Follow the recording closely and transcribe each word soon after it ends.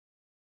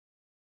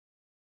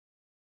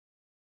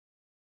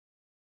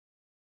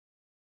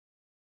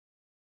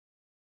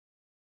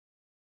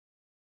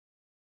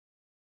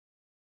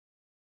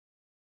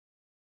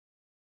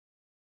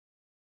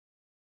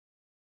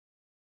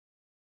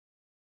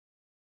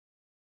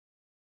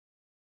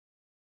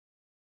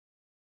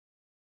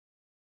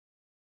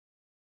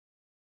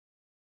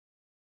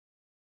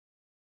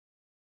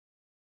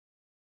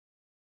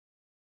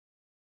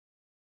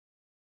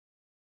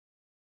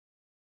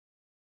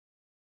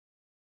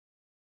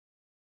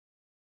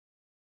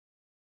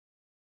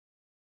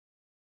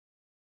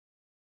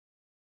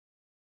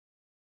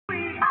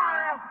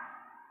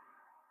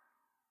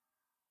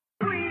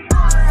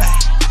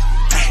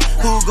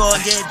gon'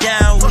 get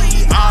down?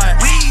 We are.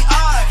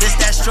 This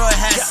that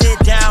StrawHat, sit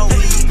down.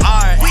 We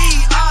are.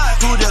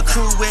 Who the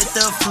crew with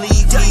the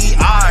fleet? We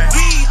are.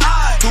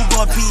 Who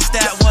gon' piece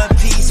that one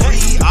piece?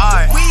 We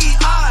are.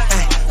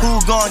 Who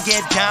gon'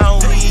 get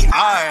down? We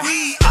are.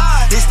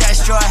 This that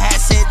StrawHat,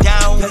 sit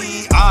down.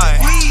 We are.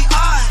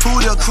 Who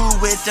the crew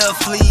with the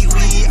fleet?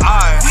 We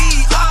are.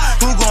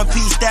 Who gon'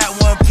 piece that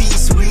one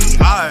piece? We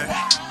are.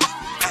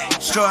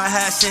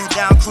 StrawHat, sit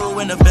down, crew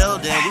in the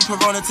building. We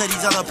promoting to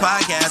these other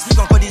podcasts. We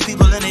gon' put these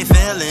people in their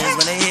feelings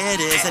when they hear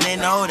this, and they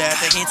know that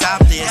they can't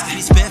top this.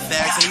 We spit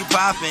facts and we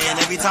poppin'.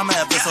 Every time an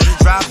episode is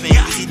dropping,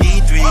 we see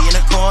D3 in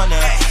the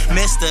corner.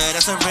 Mister,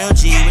 that's a real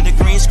G with the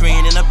green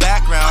screen in the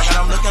background.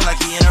 Got him looking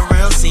like he in a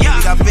real scene.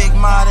 We got Big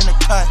Mod in the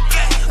cut.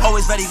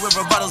 Always ready with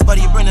rebuttals,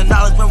 but he bring the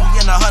knowledge when we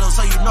in the huddle,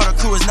 so you know the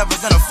crew is never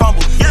gonna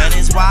fumble. And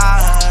it's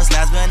YHuss,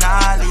 last but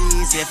not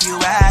least. If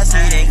you ask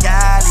me, then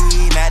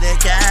Cali, Matt the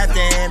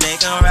captain,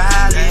 make him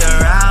rally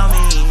around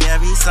me.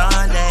 Every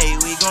Sunday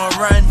we gon'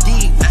 run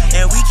deep,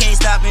 and we can't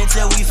stop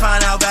until we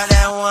find out about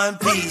that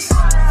one piece.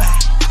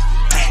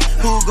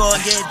 Who gon'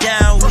 get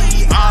down?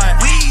 We are.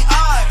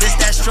 This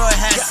that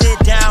StrawHat,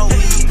 sit down.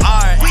 We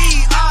are.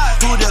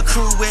 Who the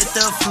crew with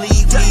the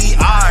fleet? We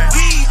are.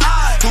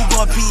 Who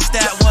gon' piece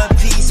that one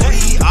piece?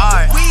 We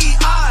are.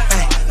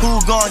 Who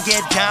gon'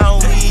 get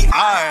down? We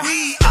are.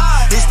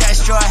 This that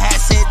StrawHat,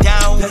 sit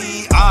down.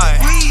 We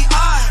are.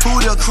 Who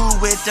the crew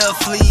with the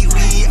fleet?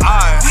 We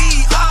are.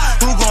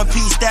 Who gon'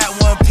 piece that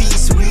one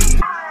piece? We.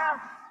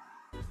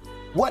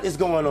 What is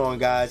going on,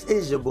 guys?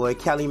 It's your boy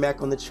Cali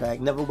Mac on the track.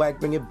 Never whack,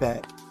 bring it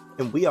back.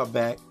 And we are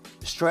back.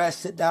 StrawHat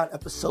Sit Down,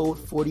 episode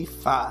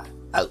 45.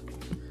 Out.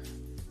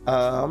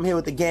 I'm here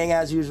with the gang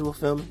as usual,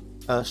 filming.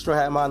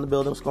 StrawHat Mod in the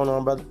building. What's going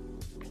on, brother?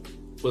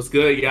 What's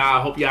good, y'all?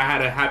 I hope y'all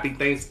had a happy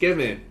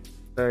Thanksgiving.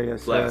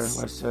 Yes, sir.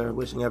 Yes, sir.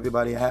 Wishing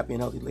everybody a happy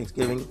and healthy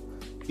Thanksgiving.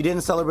 If you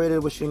didn't celebrate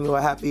it, wishing you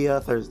a happy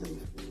Thursday.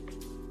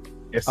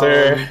 Yes,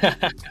 sir.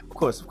 Of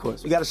course.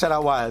 We got to shout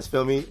out YHuss,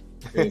 feel me?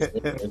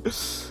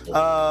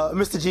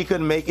 Mr. G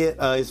couldn't make it.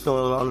 He's feeling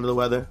a little under the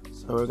weather,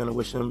 so we're going to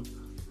wish him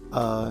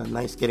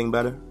nice getting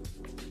better.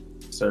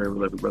 Sir, we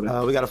love you,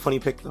 brother. We got a funny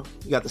pick, though.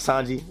 We got the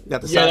Sanji. We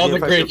got the Sanji. Yeah, that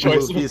was a great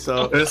choice. Movie,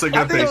 so it's a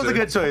good picture. It was a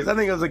good choice. I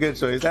think it was a good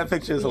choice. That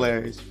picture is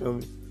hilarious, feel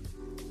me?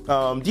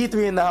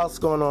 D3 in the house. What's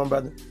going on,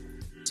 brother?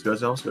 It's good,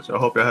 y'all. I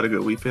hope y'all had a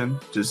good weekend.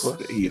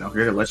 Just, here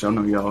to let y'all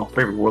know y'all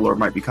favorite Warlord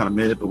might be kind of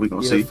mid, but we're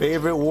going to see. Your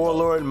favorite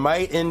Warlord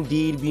might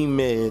indeed be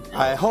mid.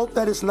 I hope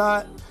that it's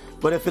not,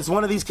 but if it's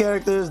one of these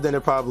characters, then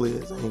it probably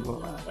is. I ain't gonna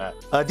lie.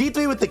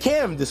 D3 with the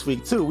cam this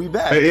week, too. We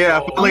back. Yeah,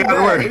 finally got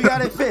to work. We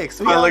got it fixed.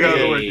 Finally got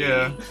to work,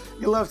 yeah.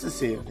 You love to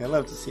see it. I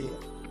love to see it.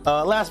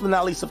 Last but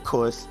not least, of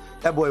course,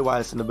 that boy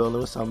YHuss in the building.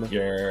 What's up, man?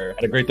 Yeah,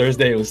 had a great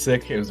Thursday. It was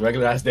sick. It was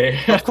regular last day.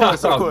 Of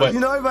course. But, you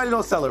know, everybody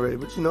don't celebrate,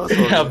 but you know.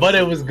 Yeah, but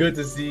it was good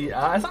to see.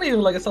 It's not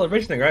even like a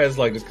celebration thing, right? It's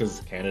like just because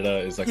Canada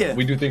is like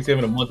we do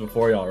Thanksgiving a month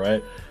before y'all,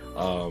 right?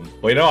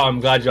 But you know, I'm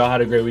glad y'all had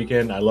a great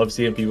weekend. I love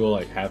seeing people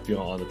like happy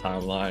on the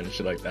timeline and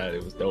shit like that.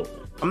 It was dope.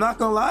 I'm not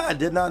gonna lie, I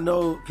did not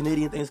know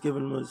Canadian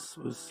Thanksgiving was.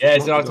 Yeah,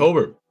 it's in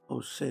October.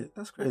 Oh shit,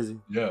 that's crazy.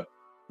 Yeah,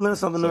 learn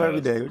something new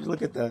every day. Would you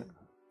look at that?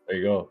 There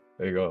you go.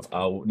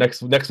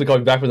 Next week I'll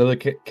be back with another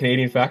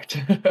Canadian fact.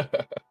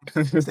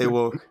 Stay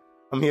woke.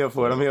 I'm here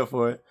for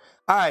it.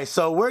 All right,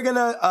 so we're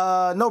gonna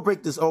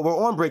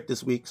we're on break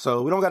this week,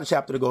 so we don't got a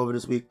chapter to go over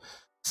this week.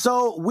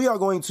 So we are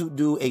going to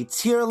do a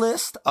tier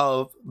list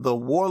of the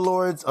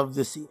Warlords of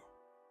this year.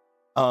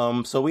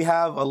 So we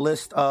have a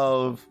list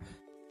of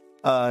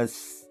 10.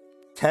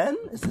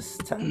 Is this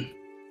 10?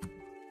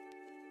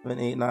 7,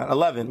 8, 9,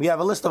 11. We have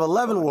a list of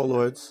 11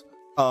 Warlords,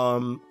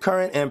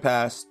 current and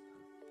past.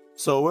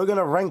 So we're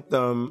gonna rank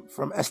them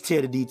from S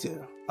tier to D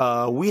tier.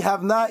 We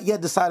have not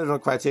yet decided on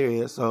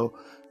criteria, so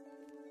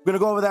we're gonna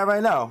go over that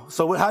right now.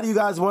 So how do you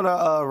guys want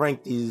to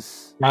rank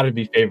these? Gotta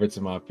be favorites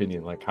in my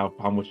opinion. Like how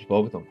much you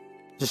vote with them?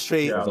 Just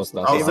straight. Yeah, I was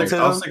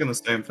thinking the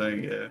same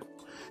thing. Yeah.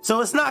 So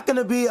it's not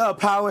gonna be a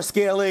power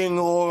scaling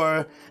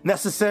or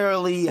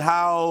necessarily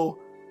how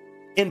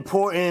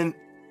important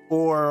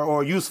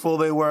or useful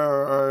they were.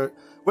 Or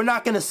we're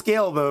not gonna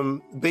scale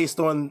them based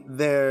on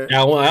their.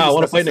 Yeah, I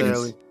want to play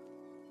niggas.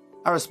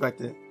 I respect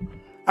it.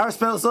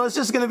 So it's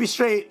just gonna be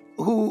straight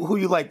who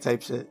you like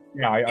type shit.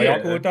 Yeah, are y'all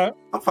cool with that?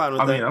 I'm fine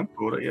with that. I mean, I'm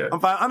cool with it, yeah. I'm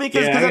fine. I mean,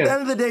 because at the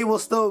end of the day,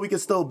 we can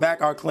still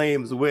back our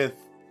claims with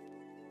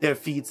their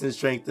feats and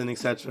strength and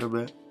etc.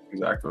 But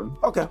exactly.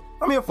 Okay,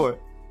 I'm here for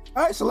it.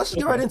 All right, so let's just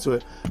get right into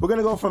it. We're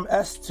gonna go from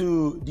S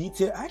to D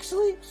tier.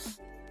 Actually, is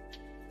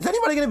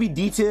anybody gonna be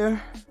D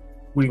tier?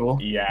 We will.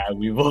 Yeah,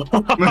 we will.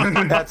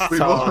 That's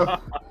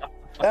tough.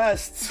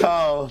 That's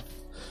tough.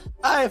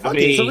 All right, fuck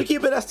it. So we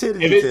keep it S tier to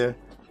D tier.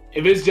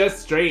 If it's just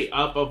straight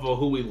up of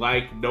who we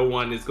like, no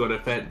one is going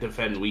to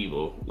defend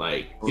Weevil.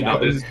 Like, you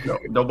know,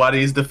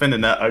 nobody's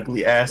defending that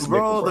ugly ass.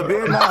 Bro, the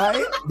beard not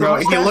height.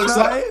 Bro,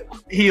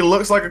 he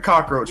looks like a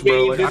cockroach,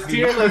 bro. The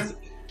tier list.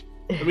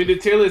 I mean, the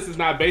tier list is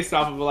not based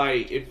off of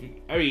like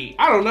I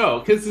don't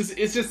know, because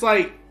it's just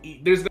like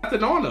there's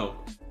nothing on them.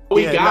 All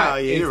we got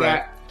is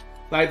that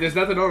like there's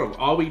nothing on him.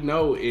 All we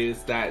know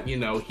is that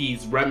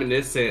he's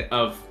reminiscent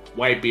of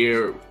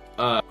Whitebeard's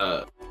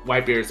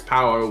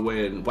power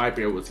when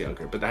Whitebeard was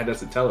younger, but that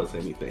doesn't tell us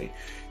anything.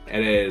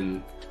 And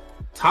then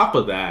top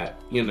of that,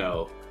 you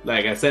know,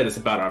 like I said, it's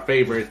about our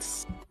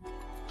favorites.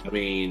 I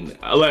mean,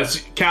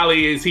 unless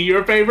Callie, is he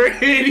your favorite?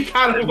 He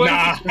kind of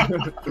Nah.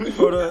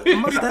 The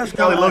mustache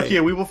Callie, kinda low-key a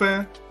hype. Weevil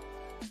fan?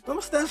 The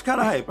mustache kind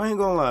of hype. I ain't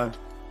gonna lie.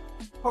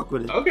 Fuck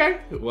with it. Okay,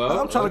 well,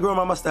 I'm trying to grow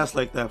my mustache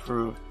like that for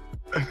real.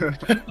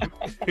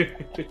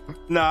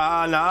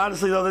 Nah.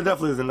 Honestly, though, there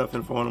definitely isn't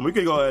nothing for him. We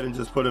could go ahead and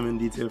just put him in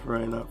detail for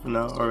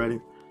now already.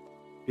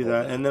 Do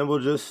that, and then we'll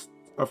just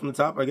start from the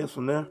top, I guess,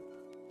 from there.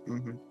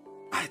 Mm-hmm.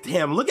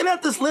 Damn, looking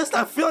at this list,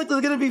 I feel like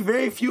there's gonna be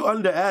very few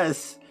under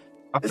S.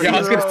 Yeah, I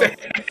was gonna say.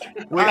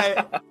 All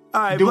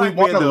right. Do we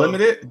want to though. limit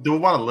it? Do we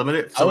want to limit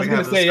it? I was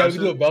gonna say, yeah, we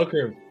discussion? do a bell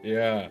curve.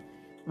 Yeah.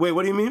 Wait,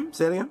 what do you mean?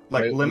 Say it again.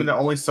 Like Right. limit it,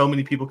 only so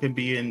many people can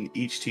be in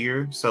each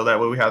tier, so that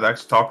way we have to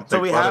actually talk. And So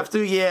think we about have it.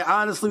 to, yeah.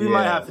 Honestly, we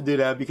might have to do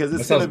that because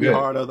it's That gonna sounds be good.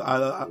 hard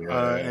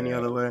any Yeah.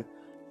 other way.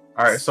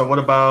 All right. So what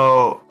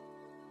about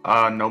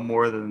no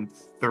more than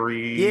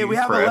 3? Yeah, we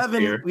have for S 11.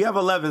 tier? We have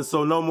 11,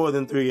 so no more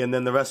than 3, and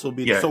then the rest will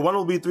be. Yeah. So one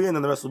will be 3, and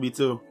then the rest will be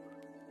 2.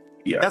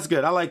 Yeah. That's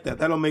good. I like that.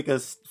 That'll make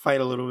us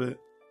fight a little bit.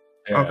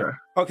 Yeah. Okay.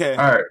 Okay.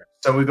 All right.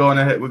 So we're going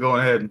ahead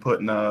and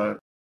putting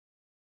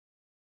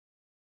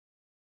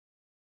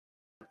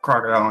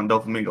Crocodile and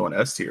Doflamingo in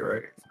S tier,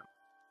 right?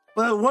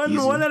 But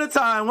one at a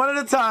time. One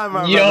at a time, my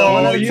brother. Yo,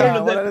 One at a you time.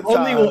 know One at a that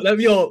only time. let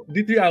me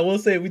D3. I will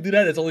say, if we do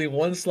that, there's only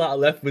one slot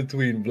left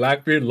between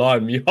Blackbeard, Law,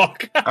 and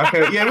MIHAWK.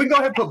 Okay. Yeah, we can go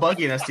ahead and put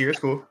Bunky in S tier. It's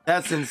cool.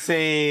 That's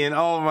insane.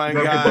 Oh my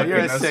Go ahead and put god, Bunky you're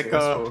a in S tier, it's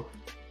sicko. cool.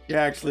 You're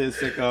actually a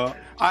sicko. All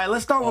right,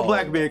 let's start with Oh.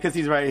 Blackbeard because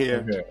he's right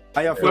here. Okay.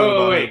 How y'all feeling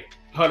about wait. it?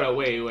 Hold on,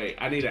 wait.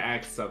 I need to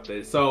ask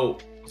something. So,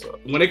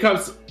 when it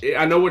comes,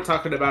 I know we're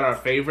talking about our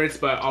favorites,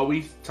 but are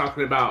we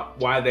talking about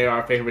why they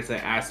are our favorites in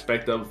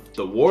aspect of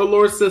the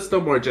Warlord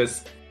system, or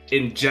just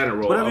in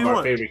general Whatever of you our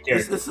want. favorite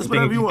characters? It's just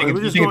whatever you want.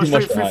 We're just you going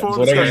think straight too much free for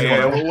form that. discussion.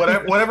 Yeah,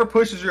 well, whatever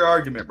pushes your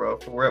argument, bro,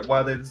 for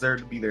why they deserve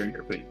to be there in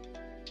your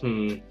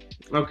opinion.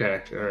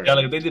 Okay. All right. Yeah,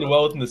 like if they did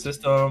well within the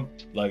system,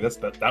 like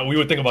that we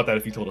would think about that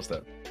if you told us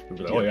that. We'd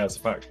be like, oh yeah, it's a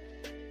fact.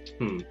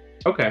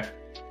 Okay.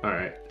 All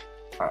right.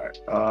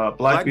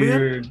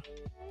 Blackbeard,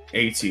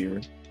 A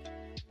tier.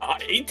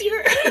 A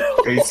tier.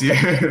 A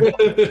tier.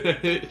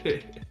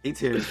 A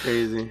tier is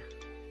crazy.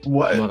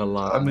 What? Not a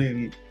lot. I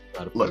mean,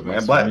 look,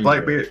 man,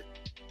 Blackbeard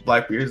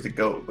is the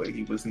GOAT, but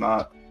he was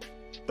not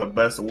the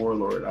best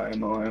warlord.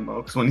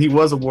 IMO. Because when he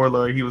was a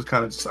warlord, he was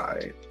kind of just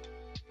alright.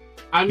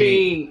 I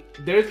mean,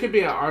 there could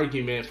be an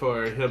argument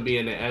for him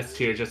being an S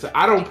tier. Just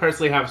I don't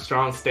personally have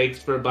strong stakes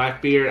for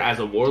Blackbeard as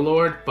a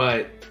warlord,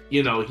 but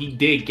you know he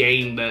did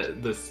gain he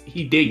had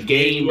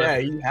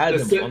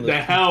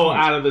the hell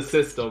out of the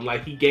system.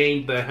 Like he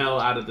gained the hell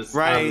out of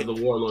the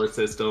warlord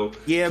system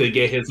to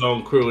get his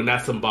own crew, and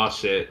that's some boss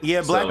shit.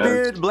 Yeah,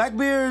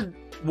 Blackbeard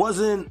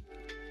wasn't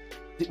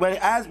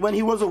when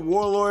he was a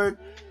warlord.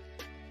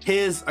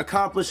 His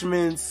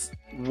accomplishments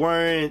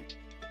weren't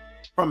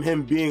from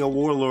him being a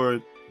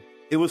warlord.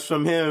 It was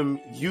from him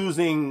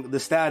using the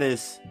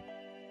status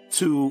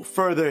to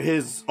further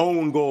his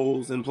own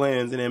goals and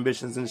plans and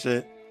ambitions and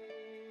shit.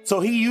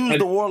 So he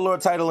used the warlord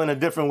title in a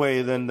different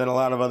way than a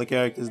lot of other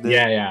characters did.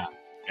 Yeah,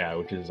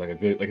 which is like a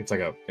good, it's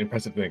like a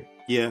impressive thing.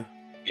 Yeah.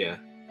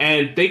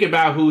 And think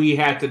about who he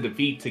had to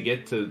defeat to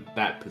get to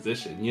that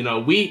position. You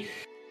know,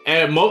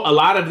 a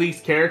lot of these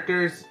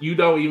characters, you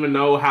don't even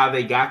know how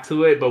they got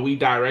to it, but we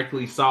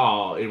directly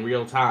saw in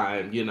real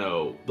time, you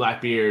know,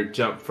 Blackbeard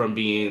jump from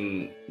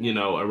being, you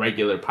know, a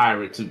regular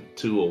pirate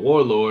to a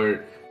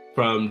warlord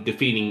from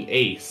defeating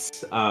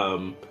Ace.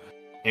 And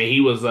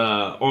he was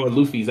on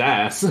Luffy's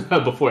ass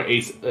before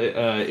Ace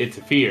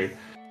interfered.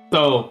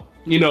 So,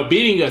 you know,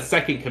 being a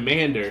second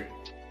commander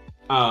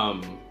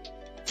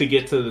to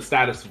get to the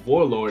status of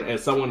warlord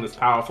as someone as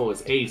powerful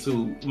as Ace,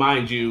 who,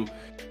 mind you,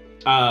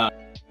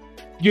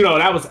 you know,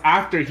 that was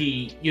after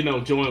he, you know,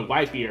 joined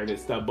Whitebeard and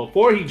stuff.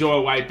 Before he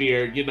joined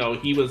Whitebeard, you know,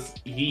 he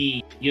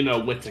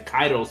went to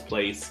Kaido's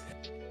place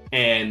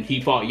and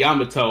he fought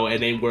Yamato and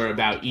they were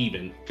about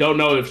even. Don't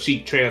know if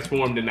she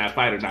transformed in that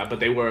fight or not, but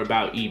they were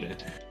about even.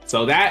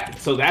 So that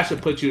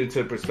should put you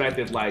into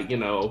perspective, like, you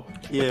know,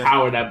 the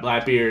power that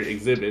Blackbeard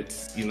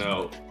exhibits, you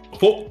know,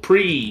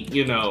 pre,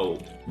 you know,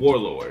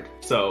 Warlord.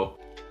 So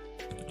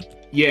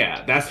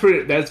yeah, that's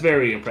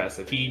very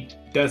impressive.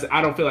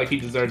 I don't feel like he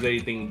deserves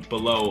anything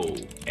below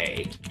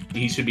A.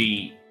 He should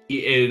be.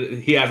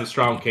 He has a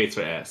strong case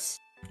for S,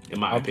 in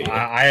my opinion.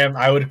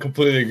 I would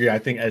completely agree. I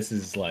think S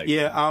is like.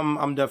 Yeah,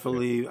 I'm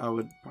definitely. I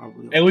would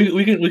probably. And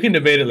we can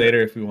debate it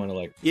later if we want to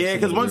like. Yeah,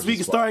 because once we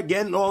can start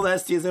getting all the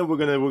S tiers in, we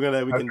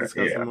can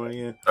discuss it more.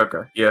 Yeah.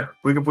 Okay. Yeah,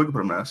 we can put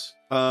him S.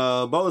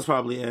 Bo is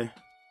probably A.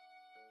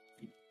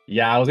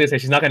 Yeah, I was gonna say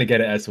she's not gonna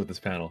get an S with this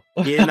panel.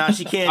 Yeah, nah,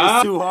 she can't.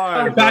 It's too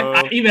hard. In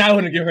fact, even I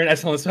wouldn't give her an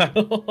S on this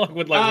panel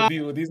with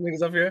these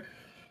niggas up here.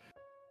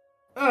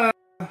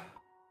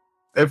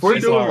 If we're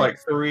doing like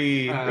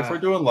three, if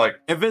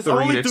it's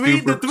only three,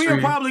 the three are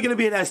probably gonna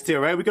be an S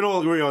tier, right? We can all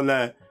agree on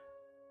that.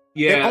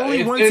 Yeah. If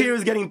only one tier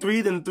is getting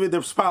 3, then 3,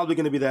 there's probably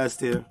gonna be the S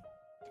tier.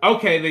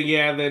 Okay,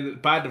 then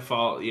by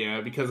default,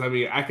 yeah, because I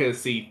mean I could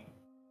see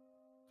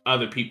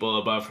other people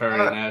above her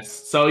in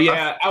S. So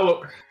yeah,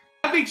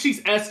 I think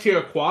she's S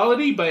tier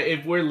quality, but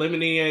if we're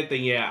limiting it,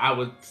 then yeah, I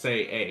would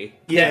say A.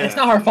 Yeah, it's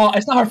not her fault.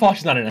 It's not her fault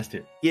she's not an S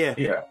tier. Yeah.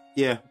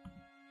 Yeah,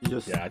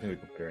 I think we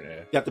can put her in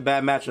A. Got the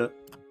bad matchup.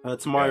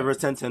 Tomorrow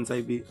versus 10-10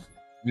 type beat.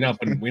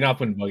 We're not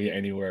putting Buggy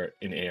anywhere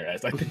in A or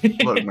S. I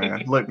think.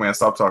 Look, man,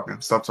 stop talking.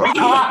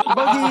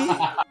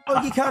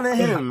 Buggy kind of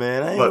him,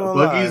 man. I ain't Look, gonna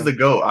lie. Boogie's the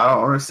GOAT. I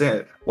don't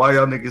understand why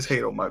y'all niggas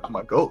hate on my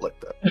GOAT like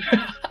that.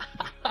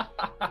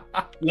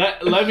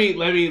 Let me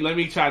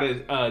try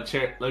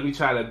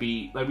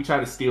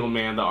to steel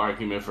man the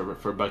argument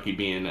for Bucky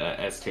being a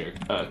S tier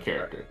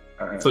character.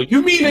 Right. So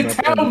you mean to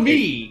tell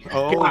me,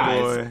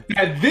 guys,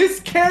 that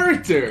this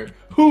character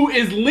who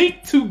is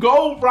linked to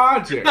Gold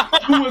Roger,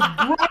 who is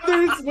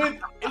brothers with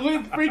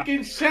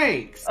freaking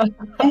Shanks,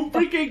 who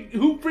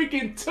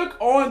freaking took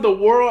on the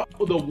war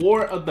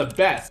of the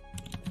best,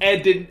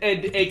 and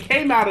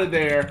came out of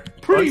there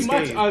pretty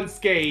much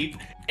unscathed,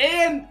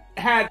 and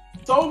had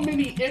so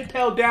many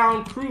impel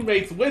down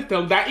crewmates with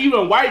him that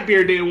even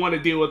Whitebeard didn't want to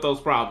deal with those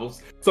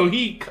problems. So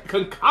he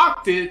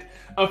concocted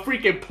a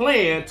freaking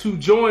plan to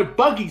join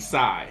Buggy's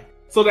side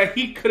so that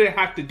he couldn't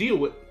have to deal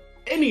with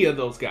any of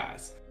those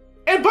guys.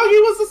 And Buggy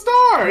was the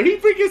star. He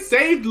freaking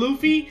saved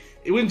Luffy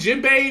when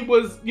Jinbei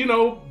was,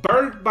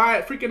 burned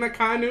by freaking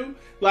Akainu.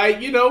 Like,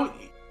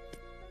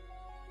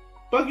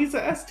 Buggy's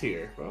a S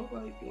tier, bro.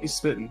 Like, he's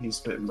spitting,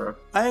 bro.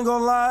 I ain't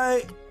gonna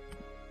lie.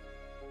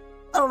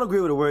 I don't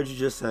agree with the words you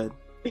just said.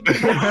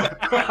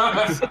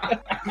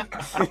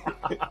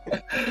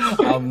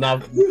 I'm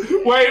not.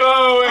 Wait.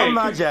 I'm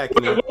not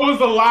jacking. What was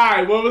the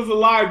lie? What was the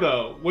lie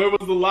though? Where was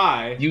the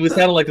lie? You was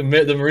sounding like the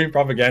Marine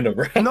propaganda,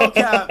 bro. No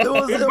cap. It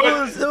was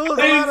a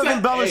lot of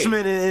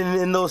embellishment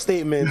in those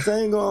statements.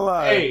 I ain't gonna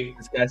lie.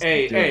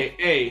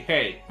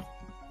 Hey.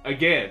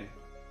 Again.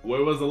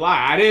 Where was the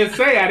lie? I didn't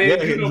say I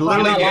didn't.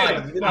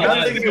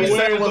 Nothing you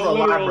said was a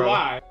lie,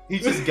 bro.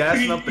 He's just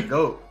gassing up the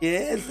GOAT.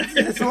 Yeah,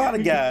 it's a lot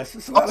of gas.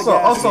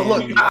 Also,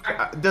 look,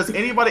 does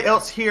anybody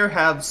else here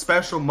have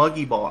special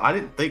Muggy Ball? I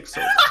didn't think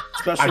so.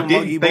 Special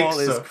Muggy Ball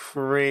is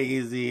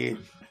crazy.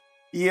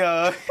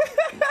 Yeah.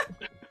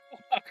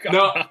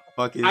 No,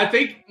 I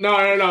think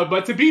no.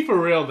 But to be for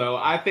real though,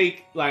 I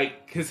think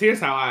because here's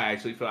how I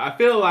actually feel. I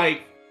feel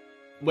like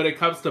when it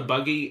comes to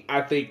Buggy,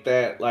 I think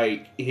that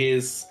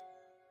his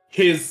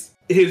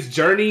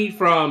journey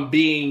from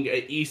being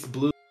an East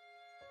Blue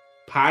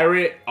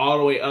pirate all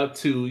the way up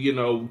to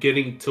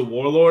getting to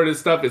Warlord and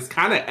stuff is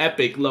kind of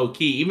epic, low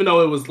key. Even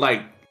though it was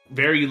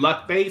very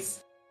luck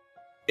based,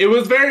 it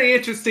was very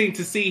interesting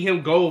to see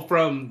him go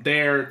from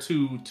there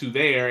to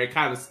there and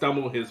kind of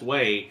stumble his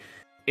way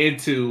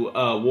into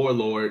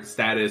Warlord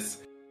status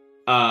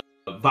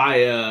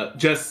via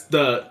just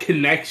the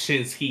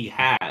connections he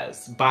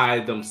has by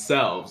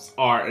themselves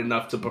are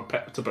enough to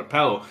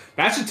propel.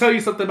 That should tell you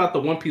something about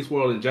the One Piece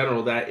world in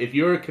general, that if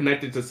you're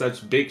connected to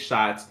such big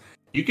shots,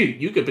 you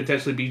could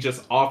potentially be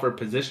just offered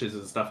positions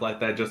and stuff like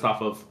that just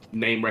off of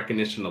name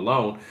recognition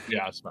alone.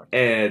 Yeah, that's smart.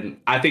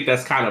 And I think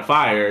that's kind of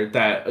fire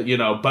that,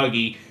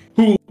 Buggy,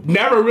 who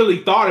never really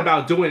thought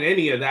about doing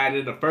any of that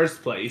in the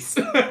first place,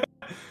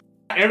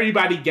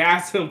 everybody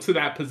gassed him to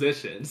that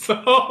position. So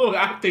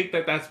I think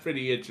that's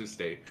pretty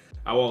interesting.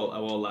 I won't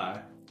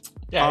lie.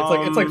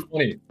 Yeah, it's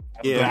funny.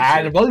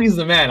 Yeah, Buggy's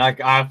the man.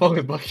 I fuck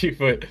with Buggy,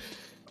 but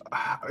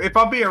if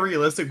I'm being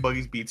realistic,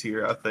 Buggy's B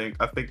tier. I think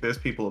there's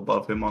people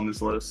above him on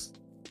this list.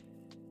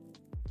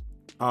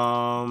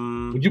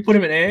 Would you put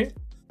him in A?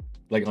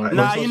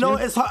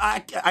 It's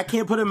hard. I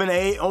can't put him in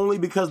A only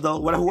because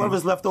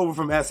whoever's left over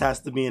from S has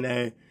to be in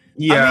A.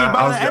 Yeah, I mean,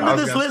 by the end of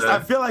this list, I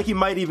feel like he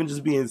might even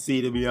just be in C,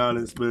 to be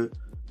honest. But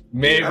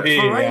maybe.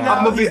 For right now,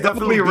 I'm gonna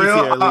be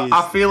real.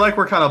 I feel like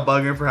we're kind of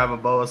bugging for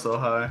having Boa so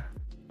high.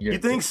 You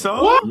think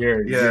so? What?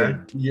 Yeah.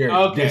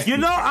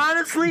 Okay.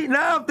 Honestly,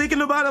 now I'm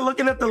thinking about it,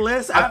 looking at the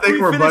list. I think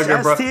we're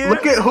bugging, bro.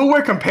 Look at who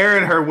we're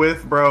comparing her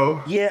with,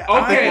 bro. Yeah.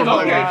 Okay.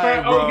 Now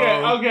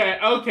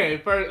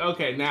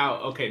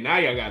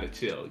y'all gotta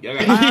chill.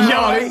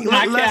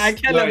 I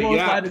can't let both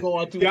sides go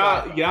on too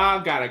far. Y'all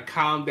gotta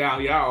calm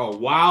down. Y'all are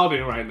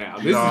wilding right now.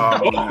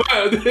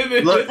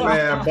 Look,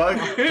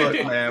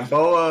 man,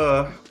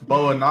 Boa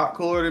not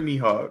cooler than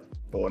MIHAWK.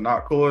 Boa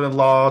not cooler than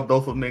Law,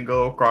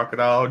 Doflamingo,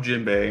 Crocodile,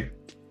 Jinbei.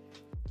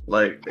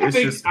 Okay.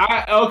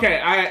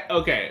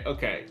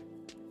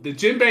 The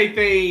Jinbei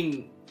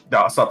thing.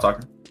 No, stop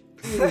talking.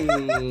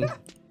 Jinbei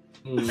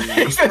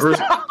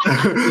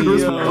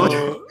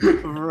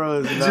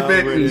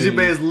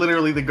is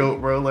literally the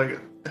GOAT, bro. Jinbei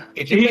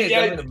is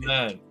definitely the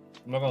man.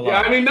 I'm not gonna lie.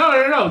 Yeah, I mean, no.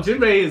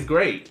 Jinbei is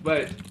great,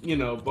 but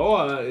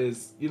Boa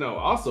is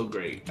also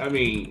great. I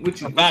mean,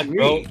 which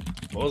bro?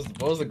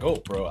 What was the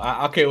GOAT, bro?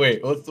 Okay,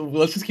 wait.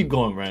 Let's just keep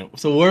going, man.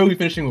 So where are we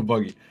finishing with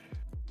Buggy?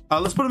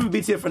 Let's put him in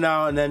B tier for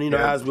now, and then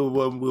as we'll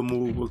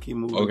move, we'll keep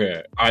moving.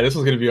 Okay, all right. This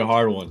one's gonna be a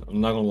hard one.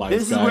 I'm not gonna lie.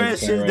 This is where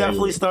shit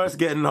definitely starts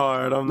getting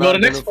hard. The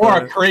next four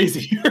are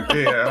crazy.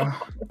 Yeah,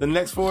 the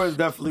next four is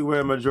definitely where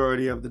a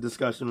majority of the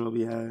discussion will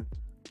be had.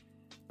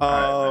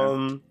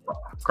 Right,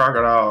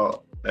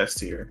 Crocodile. S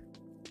tier.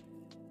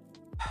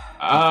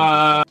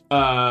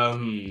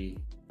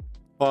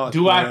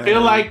 Do I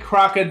feel like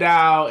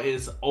Crocodile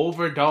is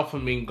over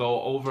Doflamingo,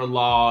 over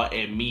Law,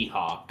 and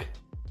MIHAWK?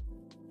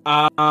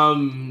 I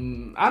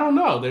don't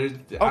know.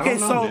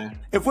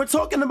 If we're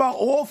talking about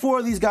all four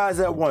of these guys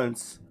at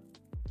once,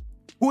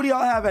 who do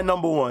y'all have at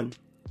number one?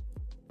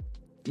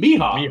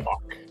 MIHAWK,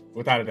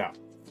 without a doubt.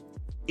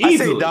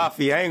 Easily. I say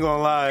Daffy. I ain't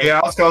gonna lie. Yeah,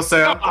 I was gonna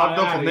say I'm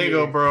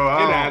Doflamingo, bro.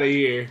 Get out of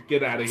here.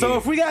 Get out of here. So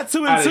if we got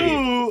 2 and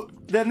 2,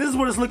 then this is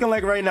what it's looking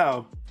like right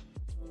now.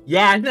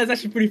 Yeah, I think that's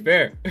actually pretty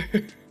fair.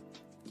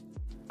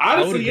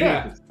 Honestly,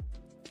 yeah.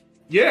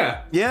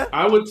 Yeah,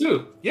 I would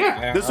too.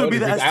 Yeah, this would be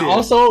the S tier.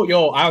 Also,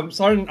 I'm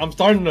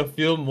starting to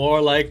feel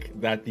more like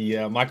that.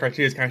 My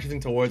criteria is kind of shifting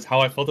towards how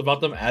I felt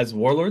about them as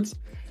warlords.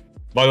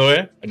 By the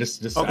way,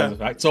 just as a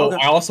fact. So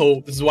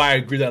this is why I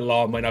agree that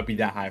Law might not be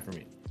that high for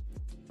me.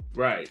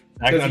 Right.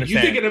 Because if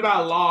you're thinking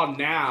about Law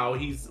now,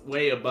 he's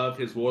way above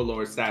his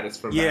warlord status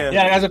for yeah.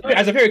 As a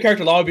favorite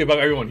character, Law would be above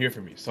everyone here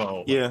for me.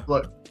 So yeah.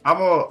 Look, I'm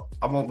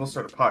gonna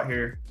start a pot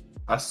here.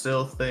 I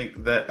still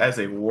think that as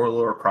a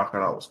warlord,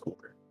 Crocodile was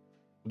cooler.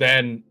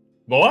 Then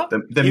what? The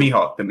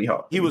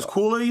MIHAWK. He was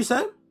cooler, you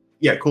said?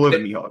 Yeah, cooler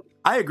than MIHAWK.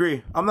 I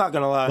agree. I'm not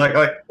gonna lie.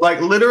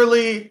 Like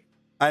literally.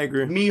 I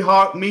agree.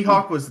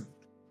 MIHAWK was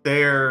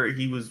there.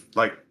 He was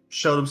like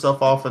showed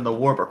himself off in the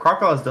war, but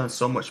Crocodile has done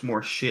so much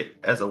more shit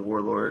as a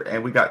warlord,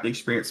 and we got to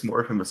experience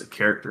more of him as a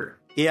character.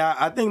 Yeah,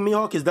 I think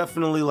MIHAWK is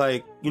definitely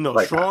like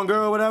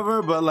stronger or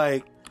whatever, but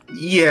like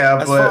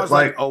as far as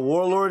like a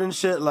warlord and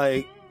shit,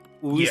 like.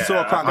 We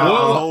saw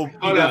Crocodile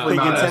thinking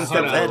 10 steps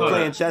ahead,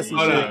 playing chess and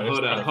shit.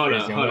 Hold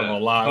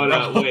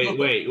on.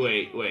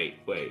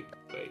 Wait.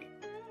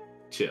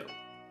 Chill.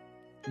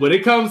 When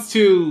it comes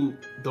to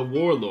the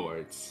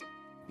warlords,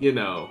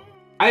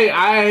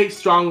 I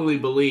strongly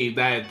believe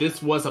that if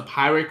this was a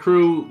pirate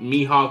crew,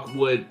 MIHAWK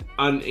would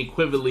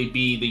unequivocally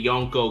be the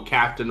Yonko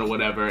captain or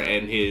whatever,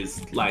 and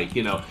his I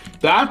feel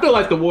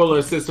like the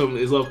warlord system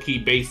is low key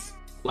based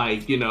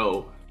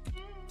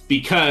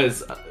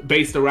because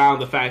based around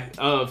the fact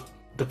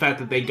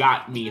that they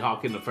got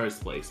MIHAWK in the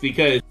first place.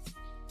 Because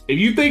if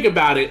you think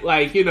about it,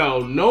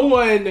 no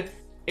one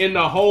in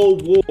the whole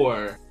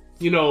war,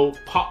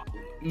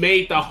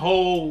 made the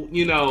whole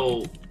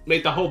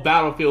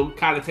battlefield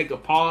kind of take a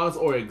pause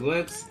or a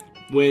glimpse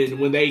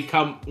when they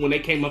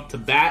came up to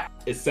bat,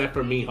 except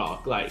for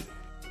MIHAWK. Like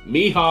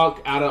MIHAWK,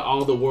 out of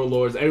all the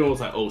warlords, everyone was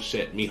like, "Oh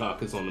shit,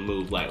 MIHAWK is on the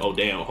move!" Like, "Oh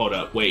damn, hold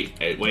up, wait,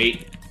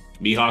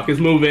 MIHAWK is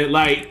moving."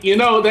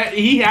 That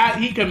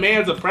he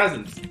commands a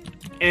presence.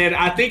 And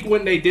I think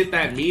when they did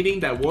that meeting,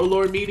 that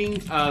warlord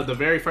meeting, the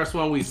very first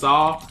one we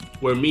saw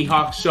where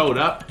MIHAWK showed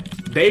up,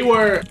 they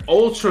were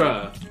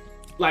ultra,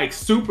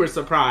 super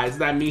surprised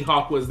that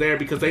MIHAWK was there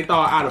because they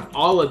thought out of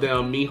all of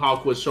them,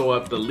 MIHAWK would show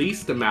up the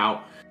least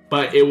amount.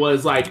 But it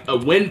was like a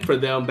win for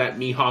them that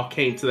MIHAWK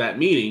came to that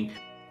meeting,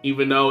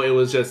 even though it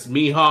was just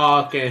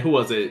MIHAWK and who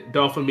was it?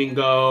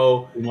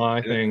 Doflamingo.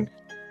 I think.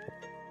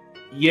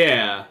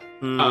 Yeah.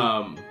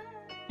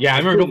 Yeah, I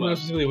remember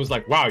Doflamingo was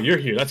like, "Wow, you're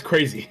here. That's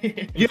crazy."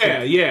 and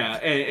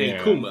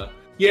Kuma.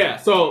 Yeah,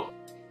 so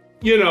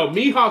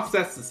MIHAWK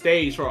sets the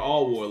stage for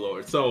all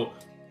warlords. So,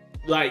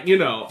 I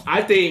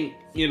think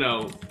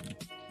I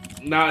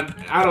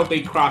don't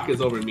think Croc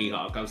is over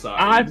MIHAWK. I'm sorry.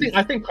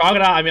 I think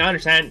Crocodile. I mean, I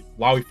understand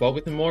why we fuck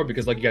with him more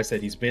because, like you guys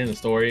said, he's been in the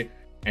story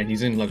and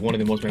he's in one of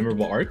the most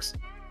memorable arcs.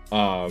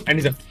 And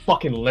he's a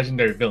fucking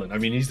legendary villain. I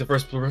mean, he's the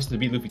first person to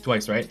beat Luffy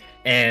twice, right?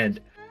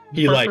 And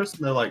he first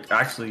person to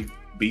actually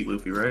beat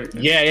Luffy, right?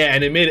 Yeah,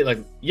 and it made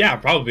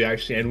it probably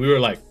actually, and we were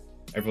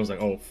everyone's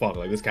like, "Oh fuck,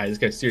 this guy's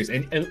serious."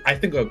 And I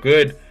think a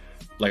good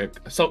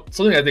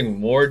something I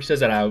think Ward says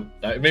that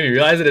made me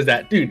realize it is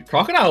that dude,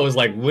 Crocodile was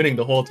winning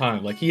the whole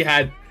time. He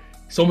had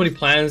so many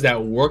plans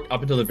that worked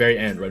up until the very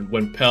end, right?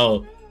 When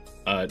Pell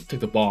took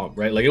the bomb,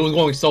 right? It was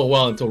going so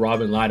well until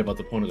Robin lied about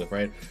the poneglyph,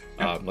 right?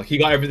 He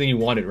got everything he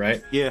wanted,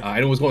 right? Yeah.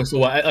 And it was going so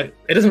well.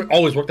 It doesn't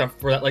always work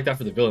like that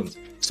for the villains.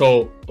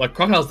 So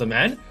Crocodile's the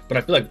man, but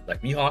I feel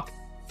like MIHAWK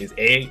is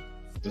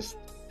just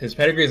his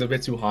pedigree is a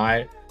bit too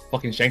high.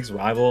 Fucking Shanks'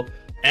 rival,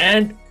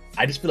 and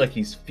I just feel like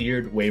he's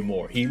feared way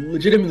more. He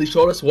legitimately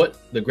showed us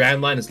what the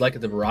Grand Line is like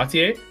at the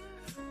Baratier,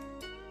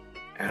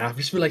 and I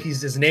just feel like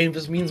his name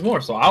just means more.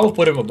 So I will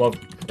put him above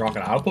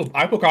Crocodile.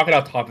 I put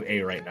Crocodile top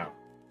 8 right now.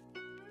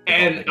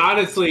 And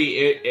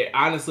honestly,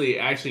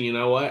 actually, you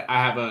know what?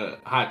 I have a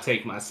hot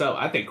take myself.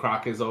 I think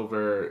Croc is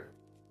over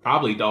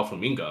probably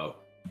Doflamingo.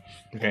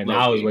 Okay,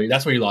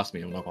 that's where you lost me.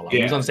 I'm not gonna lie.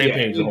 He was on the same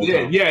page the whole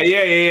time.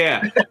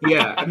 Yeah.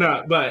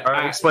 No, but all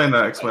right, explain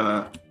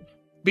that.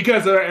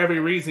 Because of every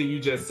reason you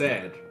just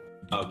said,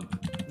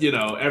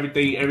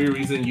 every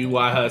reason you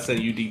YHuss and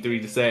you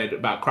D3 said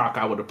about Croc,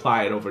 I would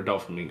apply it over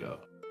Doflamingo.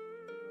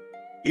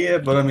 Yeah,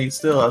 but I mean,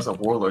 still as a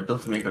warlord,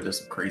 Doflamingo did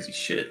some crazy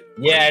shit.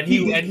 Yeah, and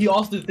he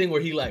also did the thing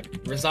where he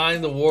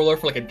resigned the warlord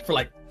for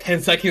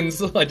 10 seconds,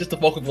 just to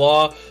focus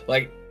law.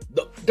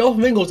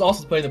 Doflamingo was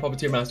also playing the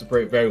puppeteer master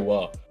very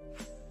well.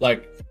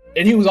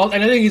 And he was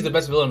and I think he's the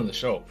best villain in the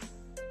show.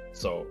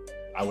 So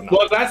I would not.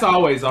 Well, that's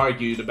always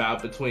argued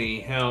about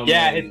between him.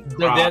 Yeah, and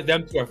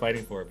them two are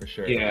fighting for it for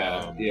sure.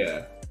 Yeah,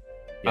 yeah.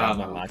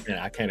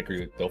 I can't agree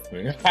with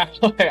Doflamingo.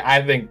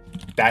 I think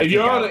that if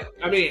you're on,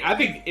 I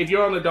think if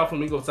you're on the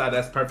Doflamingo side,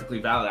 that's perfectly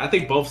valid. I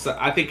think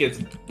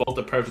it's both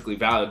are perfectly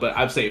valid. But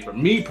I'd say for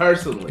me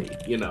personally,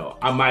 you know,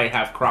 I might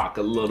have Croc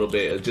a little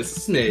bit, just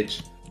a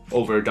smidge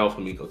over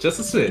Doflamingo, just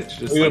a smidge.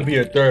 Just it would be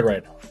a third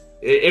right now.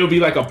 It would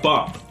be like a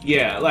bump.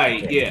 Yeah,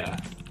 yeah.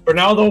 For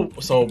now though,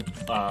 so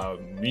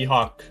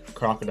MIHAWK,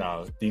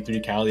 Crocodile,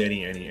 D3 Cali,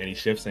 any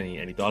shifts,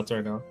 any thoughts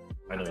right now?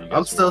 I know you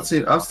guys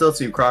I'm still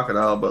team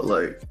Crocodile, but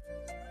like.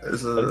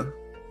 Is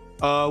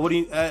what do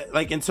you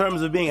like in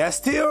terms of being S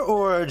tier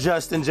or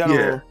just in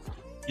general?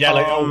 Yeah,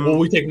 like will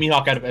we take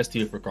MIHAWK out of S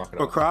tier for Crocodile?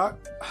 For Croc?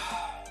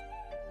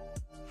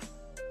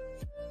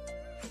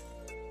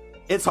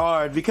 It's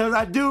hard because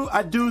I do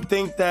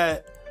think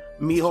that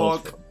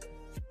MIHAWK.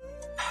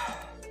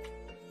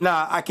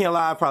 Nah, I can't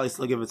lie. I'd probably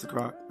still give it to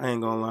Croc. I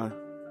ain't gonna lie.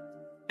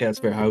 Yeah, that's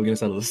fair. How are we gonna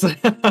settle this? You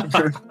about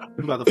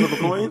to flip a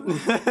coin?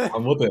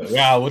 I'm with it.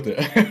 Yeah, I'm with it.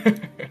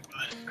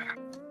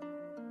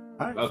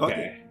 Right,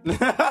 okay.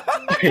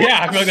 Yeah,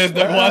 I feel like there's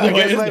no other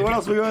way. Like, what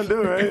else we gonna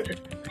do, right?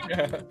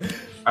 Yeah.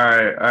 All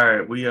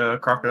right. We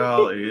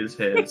Crocodile is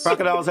heads.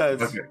 Crocodile's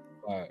heads. Okay.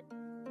 All right.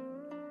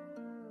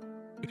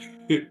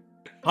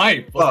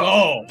 Hype. Let's go.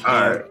 All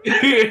right.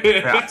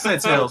 Yeah, I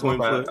said tails.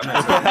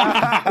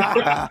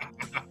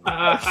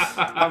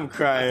 I'm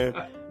crying.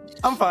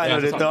 I'm fine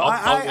with it though.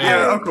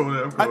 I'm cool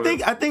with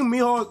it. I think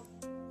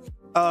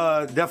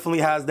MIHAWK definitely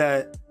has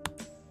that.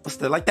 What's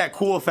that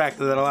cool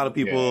factor that a lot of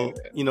people,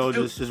 you know,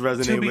 just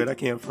resonate with. I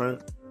can't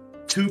front.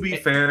 To be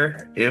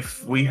fair,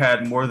 if we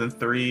had more than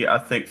 3, I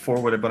think 4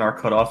 would have been our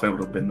cutoff and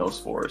would have been those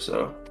 4.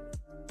 So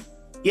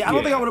yeah, I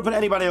don't think I would have put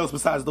anybody else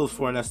besides those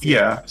 4 in that.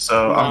 Yeah,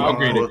 so I'm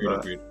agreed.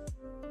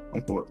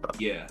 I'm cool with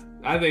that. Yeah,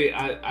 I think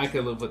I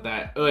could live with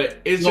that. But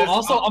it's just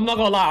also I'm not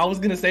gonna lie. I was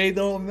gonna say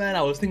though, man,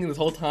 I was thinking this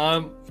whole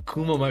time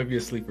Kuma might be a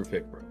sleeper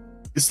pick, bro.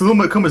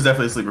 Kuma's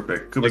definitely a sleeper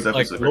pick. Kuma's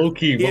definitely a sleeper. Low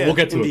key, but yeah, we'll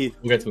get to it.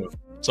 We'll get to it.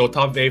 So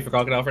top 8 for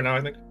Crocodile for now,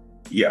 I think.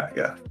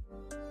 Yeah.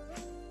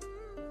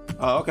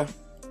 Oh, okay.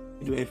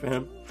 You do 8 for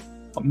him.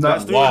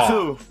 That's 3 or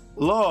 2.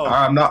 Law.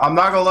 I'm not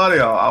gonna lie to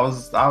y'all. I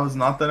was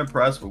not that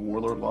impressed with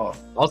Warlord Law.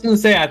 I was gonna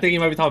say I think he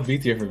might be top B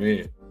tier for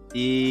me.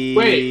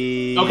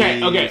 Wait.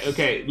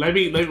 Okay. Let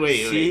me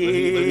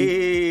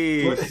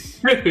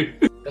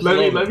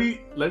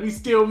let me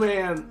skill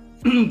man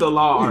the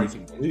law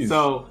argument.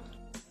 So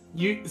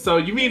you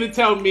mean to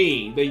tell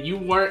me that you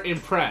weren't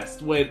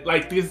impressed with,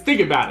 like, just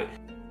think about it.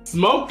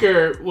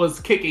 Smoker was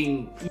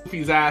kicking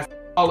Luffy's ass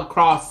all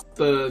across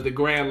the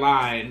Grand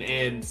Line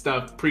and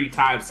stuff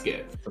pre-time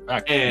skip.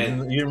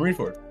 And you didn't read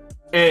for it.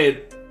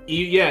 And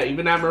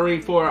even at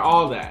Marineford,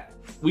 all that.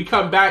 We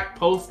come back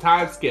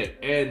post-time skip,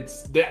 and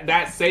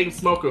that same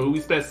Smoker who we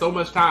spent so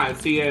much time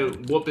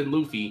seeing whooping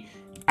Luffy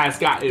has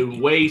gotten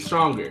way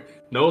stronger.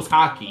 Knows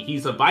hockey.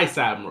 He's a vice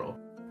admiral,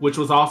 which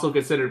was also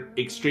considered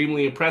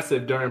extremely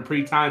impressive during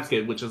pre-time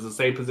skip, which is the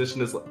same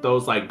position as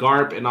those like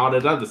Garp and all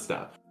that other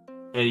stuff.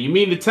 And you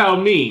mean to tell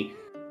me,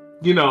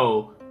 you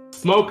know,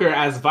 Smoker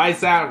as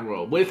vice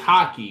admiral with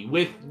hockey,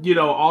 with, you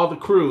know, all the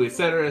crew,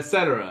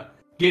 etc.,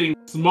 getting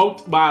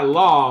smoked by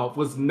Law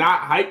was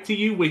not hype to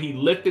you when he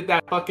lifted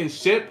that fucking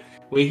ship,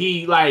 when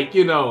he, like,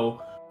 you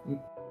know,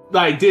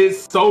 like did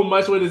so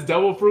much with his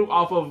devil fruit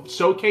off of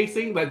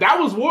showcasing? Like, that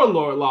was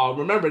Warlord Law.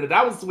 Remember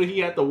that was when he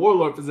had the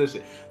Warlord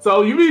position.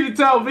 So you mean to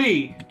tell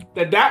me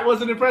that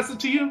wasn't impressive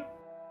to you?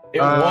 It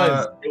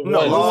was.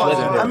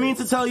 I mean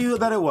to tell you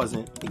that it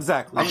wasn't.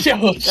 Exactly. That's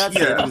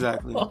it,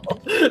 exactly.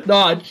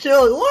 Nah,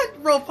 chill.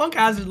 What, bro? Punk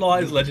Hazard Law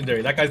is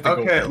legendary. That guy's the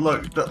okay.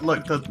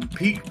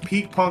 The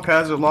peak Punk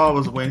Hazard Law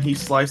was when he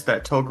sliced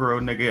that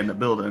Toguro nigga in the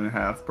building in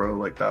half, bro.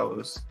 Like, that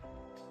was.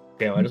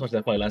 Damn, I just watched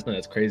that fight last night.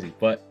 That's crazy.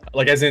 But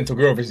like, as in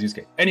Toguro versus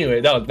Yusuke. Anyway,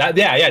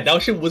 that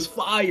shit was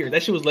fire.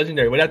 That shit was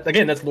legendary. But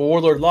that's the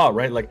Warlord Law,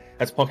 right? Like,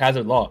 that's Punk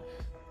Hazard Law,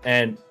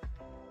 and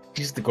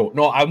he's the GOAT.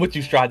 No, I'm with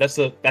you, Strahd.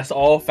 That's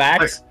all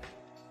facts.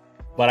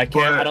 But I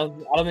can't. I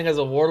don't think as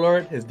a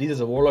Warlord, his deeds as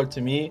a Warlord to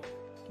me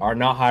are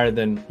not higher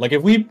than, like,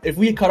 if we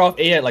cut off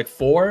A at like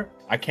 4,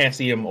 I can't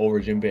see him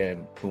over Jinbei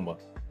and Kuma.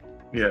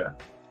 Yeah.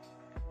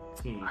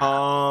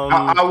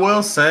 I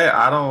will say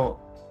I don't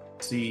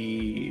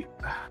see.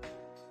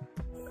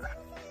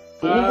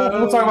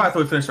 We'll talk about it after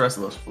we finish the rest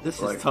of those.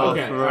 This is tough,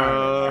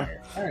 bro.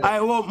 All right,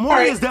 well,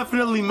 Mori is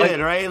definitely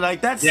mid, right?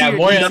 Like, that's your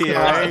tier,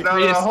 right?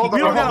 No, hold on.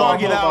 You don't gotta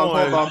argue that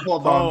one.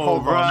 Hold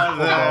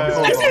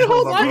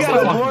on. You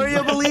got a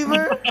Moria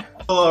believer?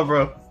 Hold on,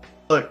 bro.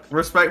 Look,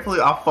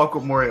 respectfully, I fuck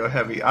with Morio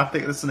heavy. I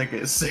think this nigga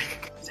is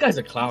sick. This guy's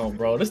a clown,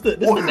 bro.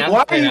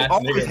 Why are you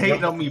always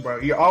hating on me, bro?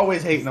 You're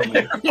always hating on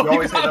me. You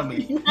always hate on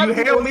me. You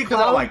hate on me because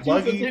I like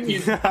Buggy. You hate on me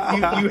because I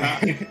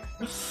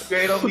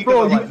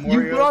like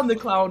Morio. You put on the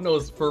clown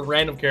nose for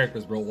random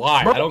characters, bro.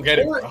 Why? I don't get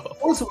it, bro.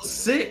 Ors was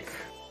sick.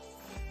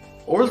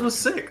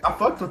 I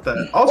fucked with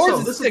that. Also,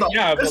 this is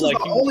the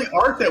only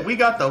art that we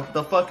got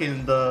the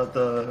fucking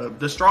the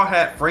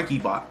StrawHat Frankie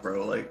bot,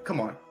 bro. Like, come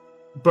on.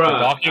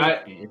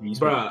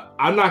 Bruh,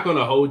 I'm not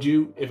gonna hold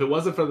you. If it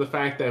wasn't for the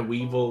fact that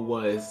Weevil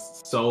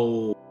was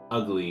so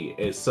ugly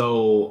and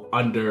so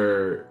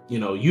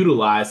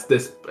utilized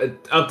this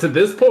up to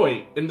this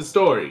point in the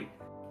story,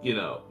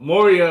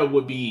 Moria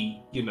would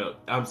be,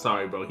 I'm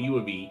sorry, bro, he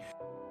would be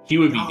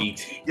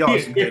DT. Y'all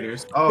some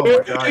haters. Oh my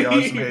god,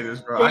 y'all some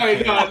haters, bro.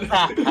 I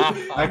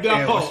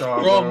can't with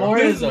y'all, bro.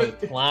 Moria's a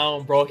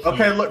clown, bro.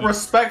 Okay, look,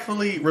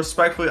 respectfully,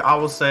 I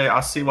will say I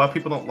see why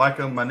people don't like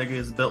him. My nigga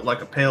is built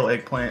like a pale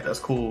eggplant. That's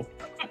cool,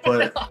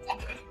 but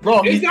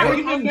bro, he's not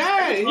even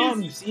bad.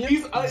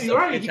 He's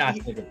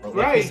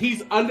right.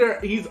 He's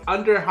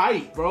under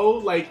height, bro.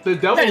 Like the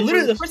devil. Yeah,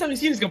 literally, the first time you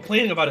see him, he's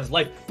complaining about his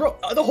life, bro.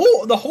 The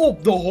whole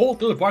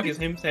Thriller Bark is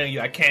him saying,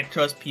 "I can't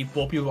trust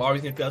people. People are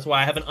always gonna feel that's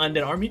why I have an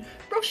undead army."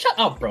 Bro, shut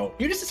up, bro.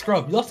 You're just a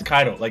scrub. You lost to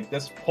Kaido. Like,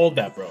 let's hold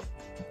that, bro.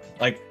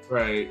 Like,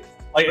 right.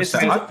 Like, it's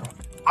he got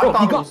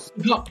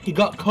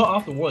cut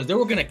off the Warlords. They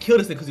were gonna kill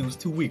this thing because he was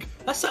too weak.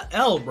 That's an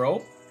L,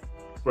 bro.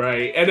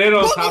 Right, and then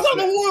on top of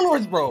the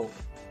Warlords, bro.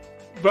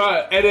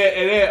 But and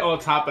then on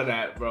top of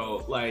that,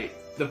 bro, like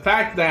the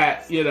fact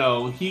that he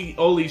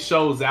only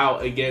shows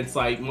out against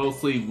like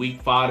mostly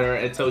weak fodder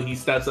until he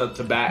steps up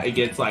to bat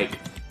against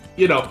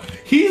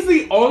he's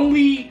the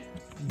only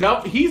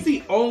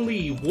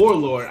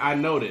Warlord I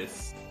noticed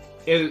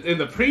in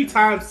the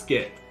pre-time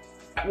skip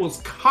that was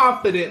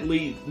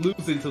confidently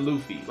losing to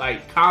Luffy,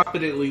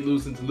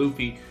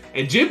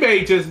 and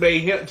Jinbei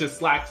just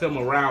slapped him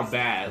around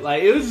bad.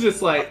 Like it was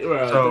just like,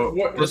 bro.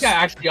 This guy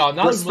actually, y'all.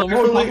 Now the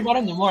more we talk about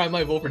him, the more I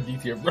might vote for D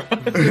tier, bro.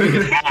 Okay,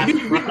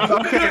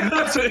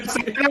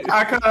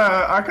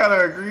 I kind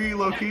of agree,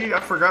 low key. I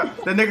forgot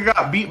the nigga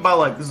got beat by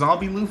like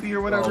zombie Luffy or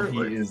whatever.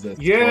 Oh, he is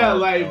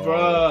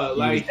bro,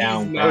 like he's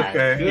not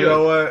okay.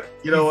 Good.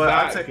 You know what?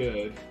 I take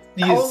good.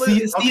 He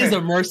is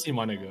a mercy,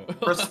 my nigga.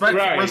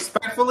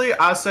 Respectfully,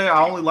 I say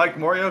I only like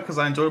Morio because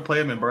I enjoy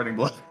playing him in Burning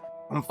Blood.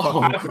 I'm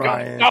fucking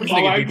crying. Bro.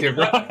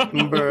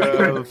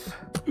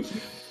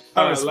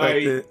 I respect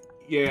it.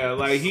 Yeah,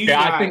 like he's.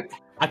 Yeah,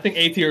 I think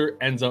A tier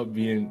ends up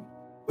being.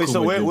 Wait, cool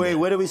so wait,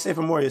 what do we say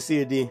for Moria?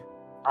 C or D?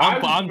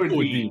 I'm cool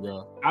with D,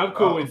 bro. I'm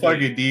cool with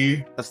fucking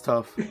D. That's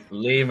tough.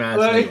 Lame ass,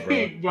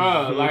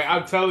 bro. Like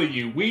I'm telling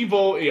you,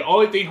 Weevil. The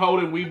only thing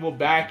holding Weevil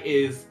back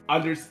is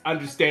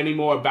understanding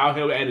more about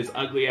him and his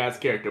ugly ass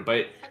character.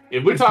 But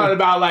if we're talking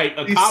about like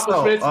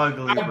accomplishments, so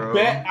ugly,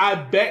 I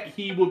bet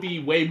he will be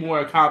way more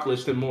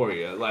accomplished than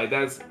Moria. Like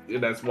that's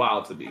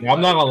wild to me. Yeah,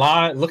 I'm not gonna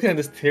lie. Looking at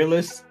this tier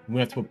list, we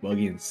have to put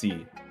Buggy in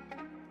C.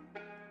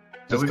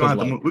 So we're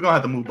gonna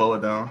have to move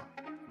Boa down.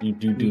 You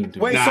do.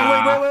 Wait,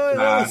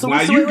 so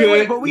wait. So you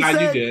good. But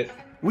you good.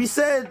 We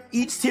said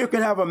each tier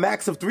can have a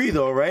max of 3,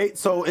 though, right?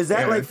 So is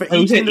that like for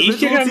each individual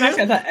tier?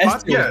 I thought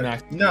S tier was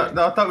max. No, I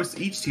thought it was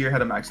each tier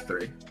had a max of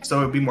 3, so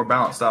it'd be more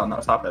balanced out,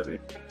 not top heavy.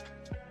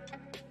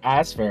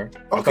 That's fair.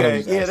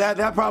 Okay, yeah,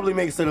 that probably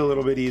makes it a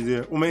little bit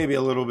easier. Well, maybe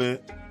a little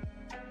bit. I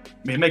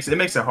mean, it makes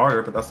it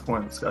harder, but that's the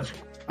point of the discussion.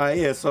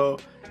 Yeah. So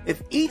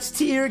if each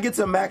tier gets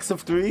a max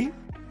of 3.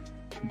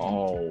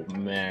 Oh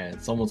man,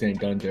 someone's getting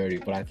done dirty,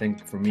 but I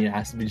think for me it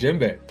has to be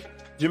Jinbei.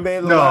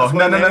 Jinbei, no,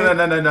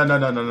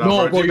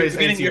 bro, you're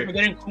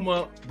forgetting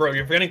Kuma, bro.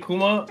 You're forgetting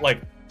Kuma,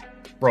 like,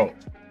 bro.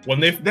 When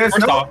there's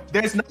no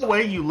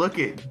way you look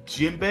at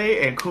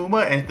Jinbei and Kuma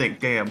and think,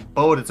 damn,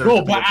 Boa deserves.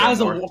 Bro, but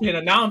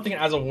now I'm thinking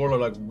as a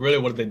warlord, like, really,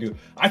 what did they do?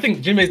 I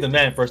think Jinbei's the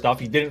man. First off,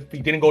 he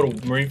didn't go to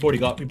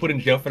Marineford. He put in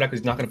jail for that because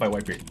he's not gonna fight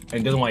Whitebeard and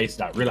he doesn't want Ace to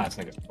die. Relax,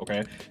 nigga.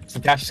 Okay,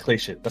 some Cassius Clay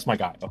shit. That's my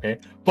guy. Okay,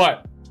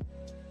 but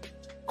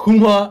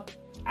Kuma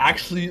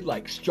actually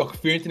like struck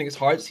fear into niggas'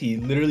 hearts. He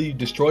literally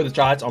destroyed the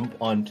StrawHats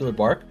on Thriller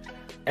Bark,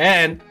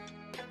 and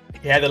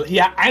he's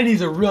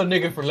a real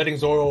nigga for letting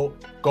Zoro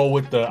go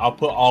with the "I'll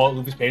put all of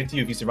Luffy's pain into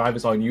you if you survive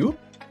this on you."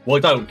 Well,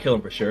 he thought it would kill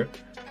him for sure.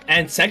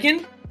 And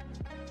second,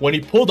 when he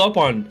pulled up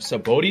on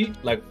Saboti,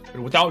 like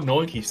without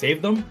knowing he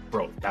saved them,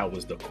 bro, that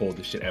was the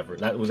coldest shit ever.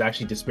 That was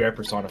actually despair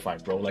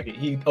personified, bro. Like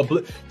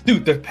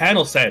dude, the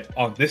panel said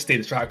on this day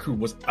the StrawHat crew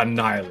was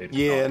annihilated.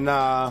 Yeah, bro.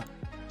 Nah.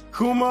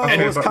 Kuma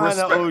was kind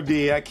of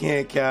OD. I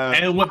can't count.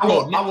 And when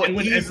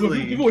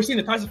people were seeing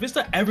the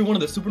Pacifista, every one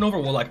of the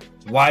Supernova were like,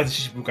 "Why is the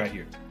Shichibukai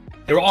here?"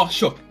 They were all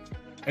shook.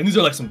 And these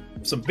are like some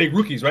big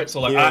rookies, right?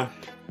 So like, yeah.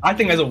 I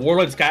think as a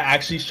warlord, this guy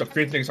actually struck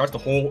fear into niggas' hearts the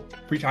whole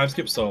pre-time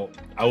skip. So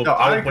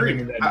I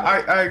agree.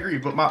 I agree.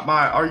 But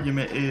my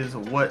argument is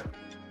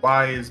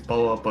why is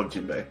Boa above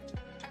Jinbei?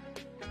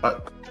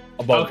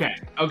 Okay.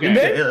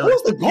 Jinbei?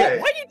 What's the goal? Why are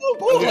you doing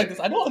Boa like this?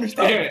 I don't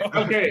understand.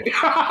 Okay.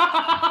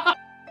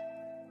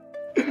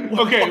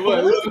 Okay,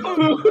 look.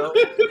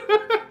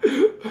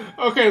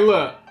 Okay,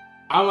 look.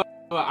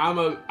 I'm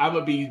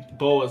a be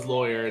Boa's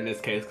lawyer in this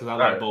case because I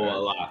like Boa a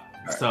lot.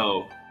 Right.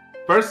 So,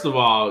 first of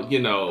all,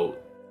 her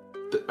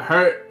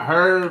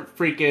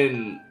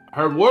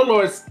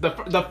warlords.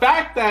 The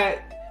fact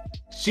that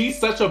she's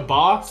such a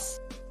boss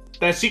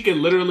that she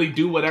can literally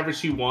do whatever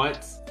she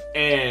wants,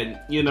 and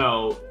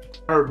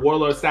her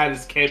warlord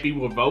status can't be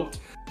revoked.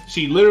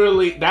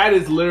 That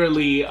is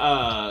literally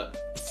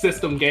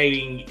system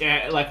gaining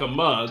like a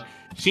mug.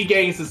 she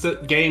games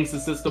the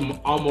system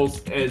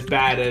almost as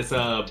bad as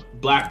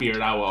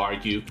Blackbeard, I will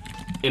argue,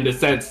 in the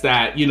sense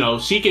that, you know,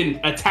 she can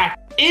attack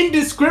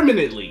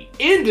indiscriminately,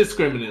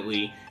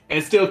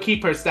 and still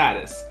keep her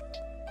status.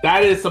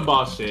 That is some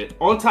bullshit.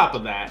 On top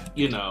of that,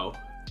 you know,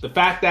 the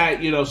fact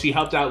that, you know, she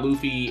helped out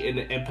Luffy in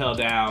the Impel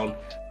Down.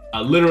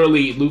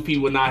 Literally, Luffy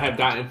would not have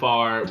gotten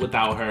far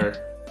without her.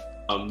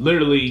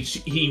 Literally,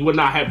 he would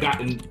not have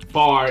gotten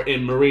far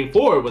in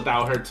Marineford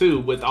without her too,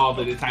 with all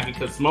the attacking,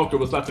 because Smoker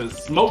was about to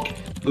smoke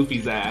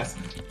Luffy's ass.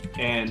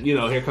 And, you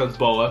know, here comes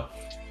Boa.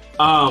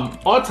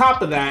 On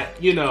top of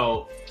that, you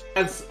know,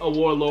 as a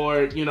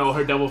warlord, you know,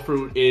 her Devil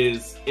Fruit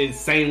is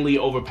insanely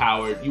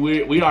overpowered.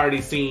 We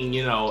already seen,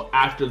 you know,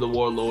 after the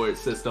warlord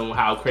system,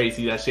 how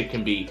crazy that shit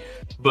can be.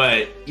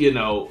 But, you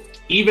know,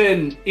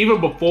 even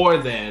before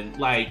then,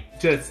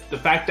 like, just the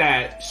fact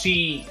that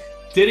she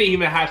didn't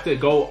even have to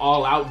go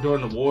all out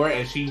during the war,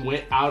 and she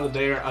went out of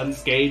there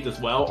unscathed as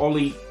well.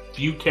 Only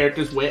few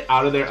characters went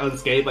out of there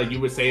unscathed, like you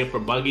were saying, for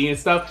Buggy and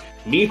stuff.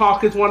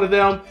 MIHAWK is one of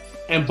them,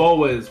 and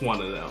Boa is one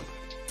of them.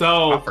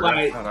 So,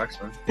 like,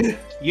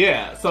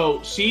 yeah,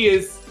 so she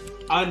is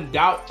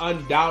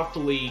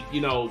undoubtedly, you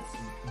know,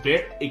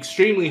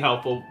 extremely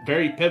helpful,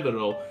 very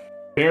pivotal,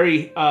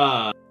 very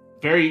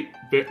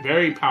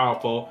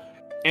powerful.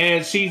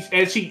 And she,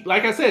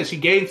 like I said, she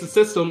games the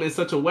system in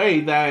such a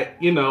way that,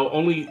 you know,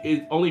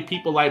 only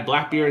people like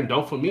Blackbeard and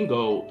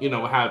Doflamingo, you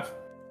know, have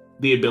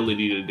the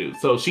ability to do.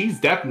 So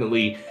she's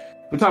definitely,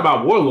 we're talking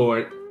about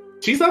Warlord,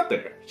 she's up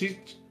there.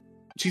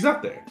 She's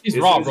up there. She's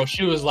raw, bro.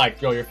 She was like,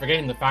 yo, you're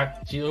forgetting the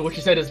fact. What she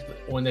said is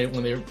when they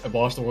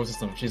abolished the world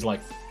system, she's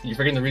like, you're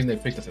forgetting the reason they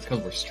picked us. It's because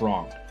we're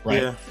strong,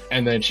 right? Yeah.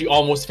 And then she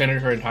almost fended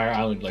her entire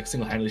island like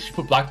single-handedly. She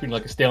put Blackbeard in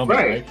like a stalemate,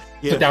 right?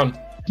 Yeah. Took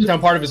down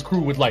part of his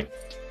crew with like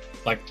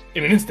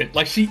in an instant.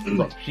 Like she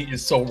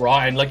is so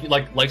raw, and like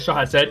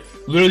StrawHat said,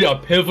 literally a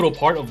pivotal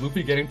part of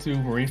Luffy getting to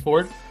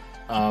Marineford.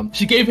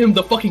 She gave him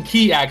the fucking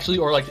key, actually,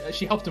 or like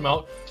she helped him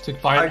out to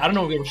find. I don't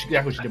know exactly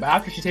what she did, but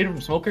after she saved him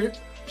from Smoker,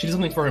 she did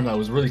something for him that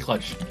was really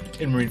clutch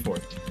in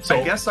Marineford. So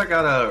I guess I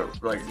gotta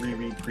like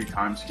reread 3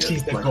 times to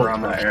get like, goat,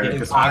 around that area. She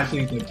is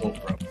actually the GOAT,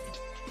 bro.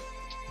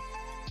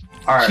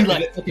 All right, she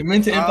like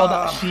meant to info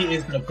that she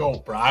is the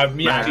GOAT, bro.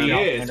 She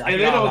is,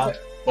 and then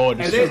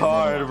this is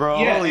hard, bro.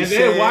 Yeah, Holy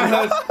shit.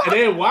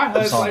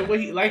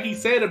 YHuss, like he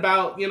said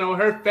about, you know,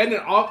 her fending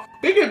off.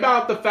 Think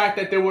about the fact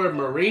that there were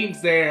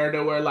Marines there.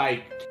 There were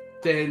like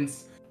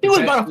things. He was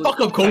about to fuck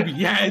up Kobe,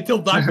 until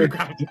Blackbeard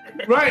grabbed her.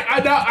 Right, I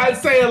know. I'd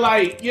say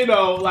like, you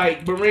know,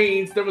 like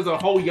Marines. There was a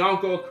whole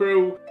Yonko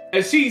crew,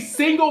 and she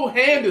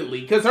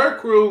single-handedly, because her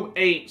crew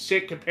ain't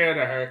shit compared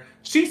to her.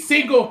 She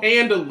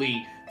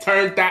single-handedly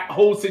turned that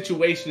whole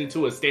situation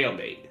into a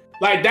stalemate.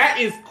 Like, that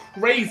is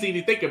crazy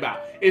to think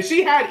about. If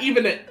she had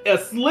even a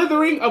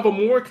slithering of a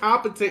more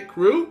competent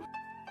crew,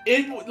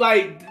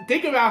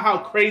 think about how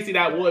crazy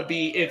that would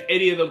be if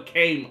any of them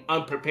came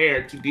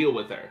unprepared to deal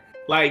with her.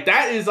 Like,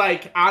 that is,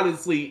 like,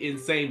 honestly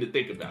insane to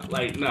think about.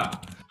 Like, nah,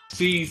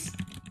 she's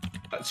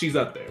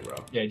up there, bro.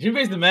 Yeah,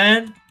 Jinbei's the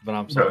man, but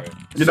I'm sorry.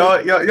 You know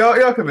what?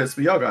 Y'all convinced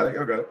me. Y'all got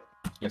it.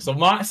 Yeah, so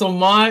my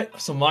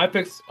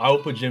picks, I will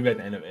put Jinbei at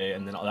the end of A,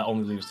 and then that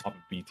only leaves top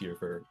of B tier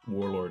for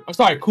Warlord. I'm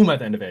sorry, Kuma at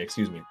the end of A,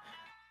 excuse me.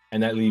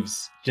 And that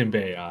leaves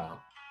Jinbei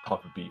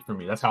top of B for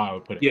me. That's how I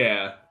would put it.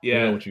 Yeah,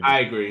 I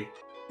agree.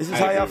 Is this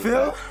how y'all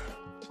feel?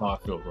 That's how I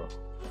feel, bro.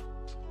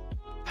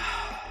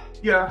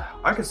 Yeah,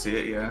 I can see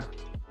it, yeah.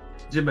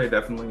 Jinbei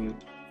definitely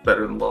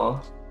better than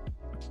Law.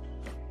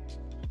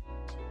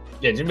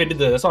 Yeah, Jinbei did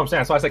that's what I'm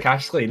saying. That's why I said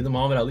Cassius Clay. He did the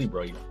Muhammad Ali,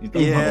 bro.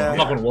 I'm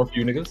not gonna war for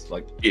you niggas.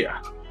 Like,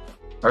 yeah.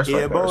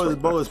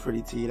 Boa's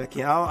pretty teed. I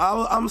can't.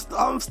 I'm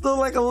still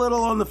like a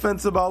little on the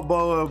fence about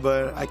Boa,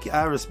 but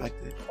I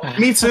respect it.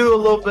 Me too, a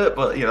little bit,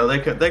 but you know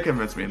they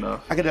convinced me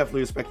enough. I can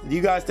definitely respect it. Do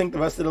you guys think the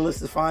rest of the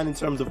list is fine in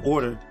terms of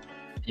order?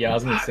 Yeah, I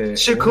was gonna say.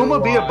 Should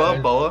Kuma be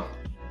above Boa?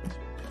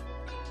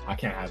 I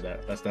can't have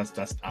that.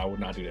 That's. I would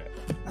not do that.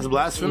 That's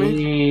blasphemy.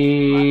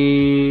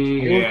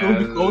 Yeah, it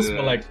would be close,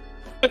 but like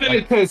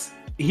because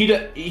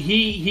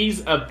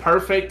he's a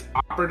perfect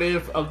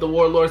operative of the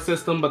Warlord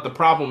system, but the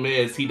problem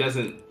is he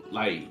doesn't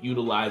like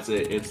utilize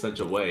it in such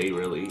a way.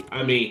 Really,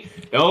 I mean,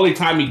 the only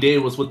time he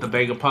did was with the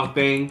Vegapunk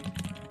thing,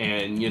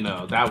 and you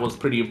know that was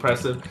pretty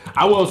impressive.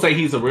 I will say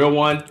he's a real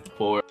one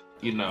for,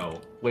 you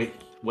know,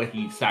 what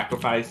he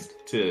sacrificed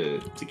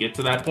to get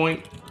to that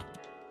point,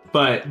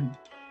 but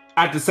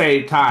at the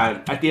same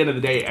time, at the end of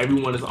the day,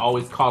 everyone is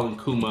always calling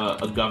Kuma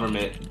a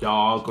government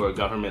dog or a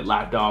government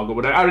lapdog or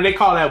whatever. I mean, they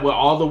call that with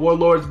all the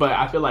warlords, but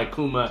I feel like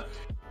Kuma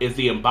is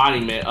the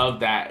embodiment of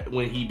that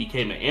when he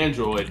became an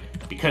android,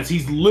 because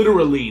he's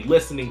literally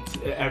listening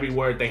to every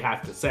word they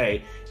have to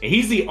say. And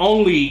he's the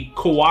only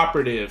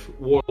cooperative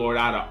warlord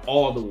out of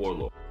all the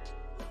warlords.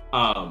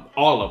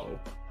 All of them.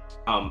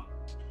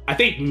 I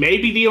think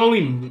maybe the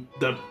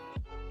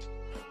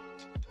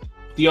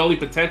only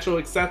potential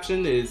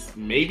exception is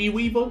maybe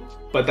Weevil,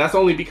 but that's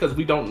only because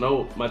we don't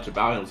know much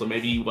about him, so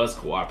maybe he was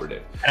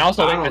cooperative. And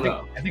also, I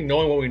think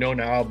knowing what we know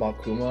now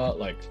about Kuma,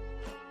 like,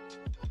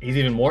 he's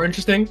even more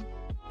interesting.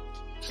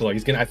 So like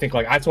he's gonna. I think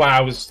like that's why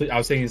I was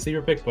saying his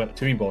sleeper pick, but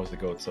to me, Bo is the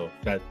GOAT. So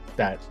that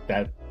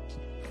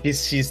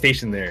she's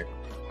stationed there.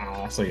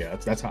 So yeah,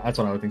 that's what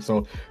I would think.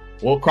 So,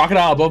 well,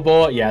 Crocodile above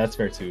Bo, yeah, that's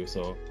fair too.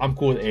 So I'm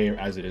cool with A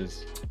as it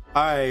is.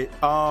 All right,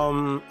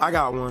 I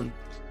got one.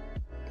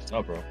 What's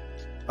up, bro?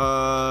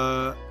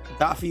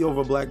 Daffy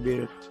over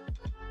Blackbeard.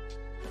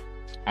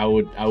 I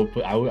would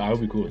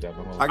be cool with that.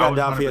 I got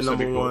Daffy at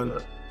number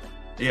one.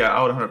 Yeah,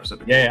 I would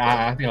 100%.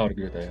 Yeah, I think I would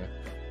agree with that. Yeah.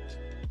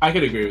 I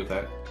could agree with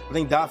that. I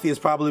think Daffy has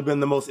probably been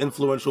the most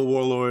influential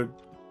warlord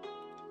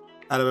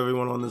out of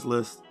everyone on this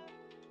list.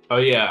 Oh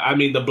yeah, I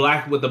mean the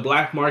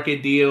black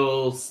market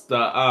deals,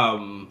 the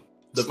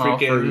Small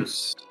freaking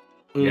fruits.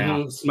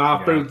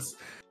 small fruits.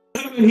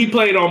 He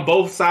played on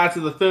both sides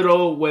of the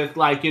fiddle with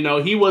like, you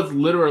know, he was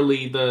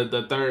literally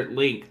the third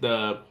link,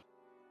 the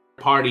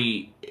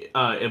party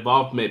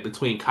involvement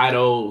between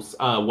Kaido's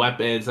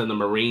weapons and the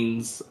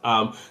Marines.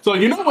 So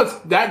you know what's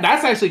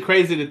that's actually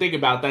crazy to think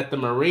about, that the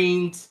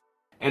Marines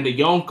and the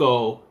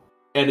Yonko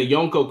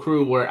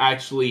crew were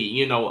actually,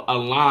 you know,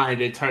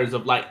 aligned in terms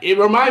of like, it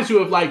reminds you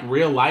of like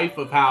real life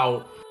of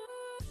how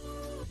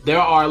there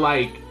are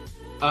like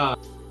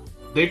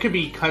there could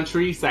be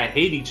countries that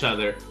hate each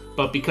other,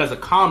 but because of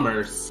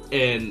commerce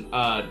and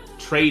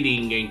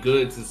trading and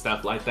goods and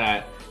stuff like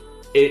that,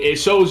 it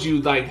shows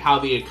you like how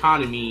the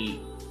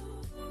economy,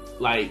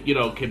 like, you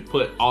know, can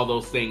put all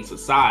those things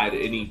aside,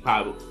 any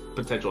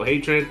potential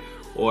hatred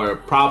or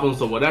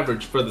problems or whatever,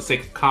 for the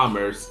sake of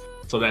commerce,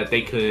 so that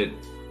they could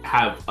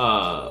have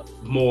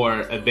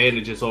more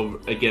advantages over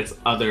against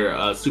other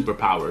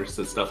superpowers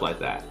and stuff like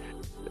that.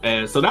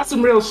 And so that's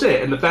some real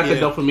shit. And the fact that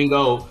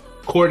Doflamingo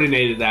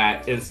coordinated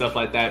that and stuff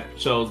like that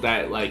shows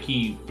that like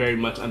he very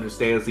much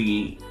understands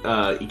the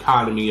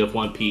economy of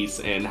One Piece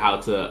and how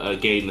to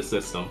game the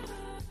system.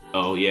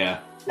 Oh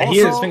yeah, he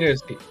has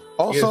fingers.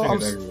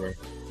 Everywhere.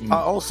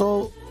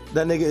 Also,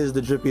 that nigga is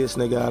the drippiest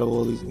nigga out of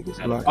all these niggas.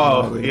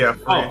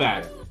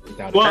 Bad.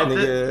 Well,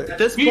 at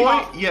this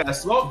point,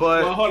 yes,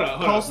 but hold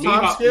on. Post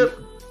time skip,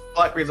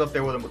 Blackbeard's up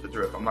there with him with the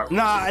drip. I'm not.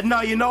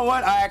 Nah, you know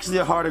what? I actually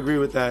hard agree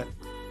with that.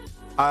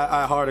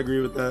 I hard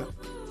agree with that.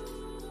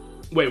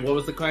 Wait, what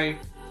was the claim?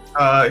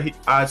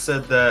 I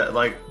said that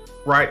like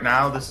right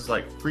now this is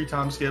like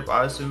pre-time skip,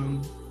 I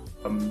assume,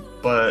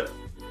 but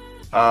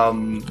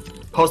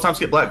post-time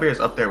skip Blackbeard's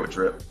up there with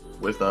drip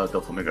with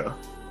Doflamingo.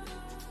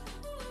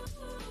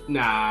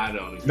 Nah, I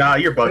don't. Nah,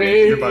 you're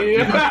bugging. You're bugging.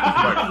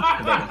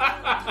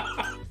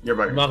 You're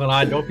bugging. I'm not gonna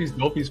lie,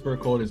 Dopey's fur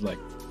code is like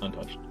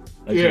untouched.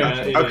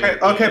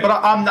 Okay, but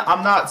I'm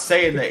not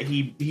saying that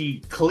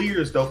he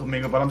clears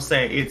Doflamingo, but I'm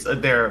saying it's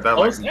there. That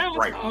like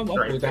right.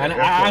 And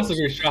I also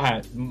agree with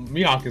StrawHat.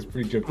 MIHAWK is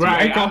pretty drip.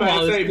 Right, I'm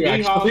about to say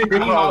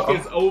MIHAWK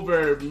is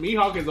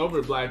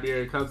over Blackbeard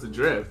when it comes to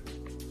drip.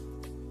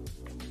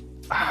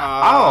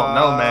 I don't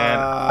know, man.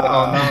 I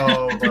don't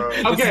know, bro.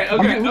 Okay.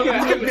 Hold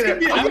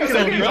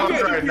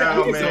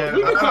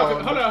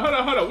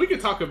on. We can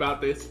talk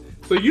about this.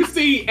 So you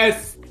see,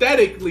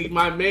 aesthetically,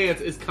 my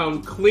man's is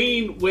come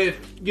clean with,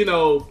 you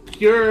know,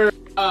 pure,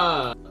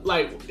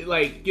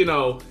 like you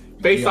know,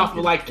 based off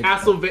of like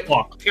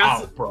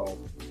bro.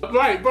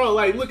 Right, bro.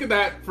 Like, look at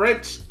that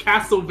French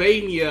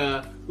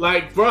Castlevania.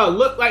 Like, bro,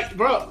 look like,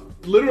 bro.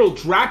 Literal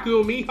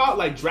Dracula MIHAWK,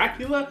 like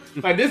Dracula.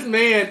 Like, this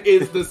man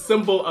is the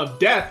symbol of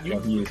death.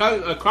 You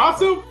cut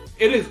across him,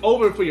 it is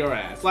over for your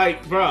ass.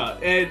 Like,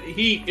 bruh. And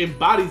he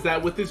embodies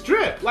that with his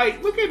drip.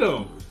 Like, look at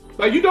him.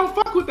 Like, you don't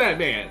fuck with that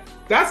man.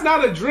 That's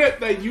not a drip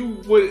that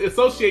you would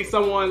associate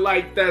someone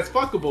like that's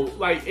fuckable.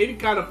 Like, any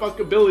kind of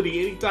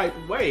fuckability, any type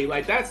of way.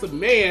 Like, that's a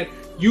man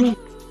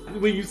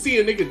when you see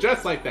a nigga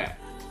dressed like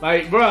that.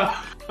 Like, bruh.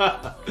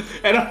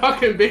 And a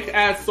fucking big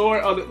ass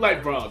sword on it.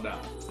 Like, bro, nah.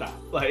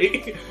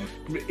 Like,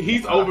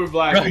 he's over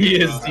Blackbeard.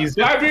 He is.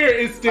 Blackbeard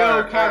is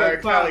still kind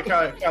of. Callie,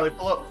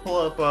 pull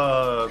up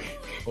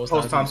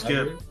post-time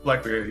skip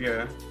Blackbeard.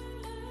 Yeah.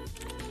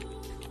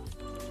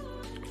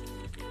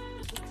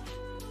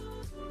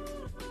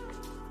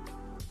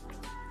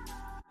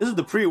 This is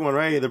the pre one,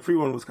 right? The pre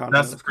one was kind of.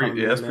 That's the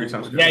pre. Yeah, that's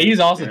pre-time skip. Yeah, he's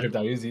also dripped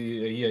out.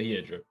 He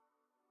had drip.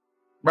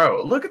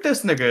 Bro, look at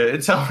this nigga.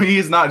 It's telling me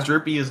he's not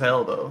drippy as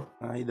hell though.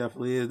 He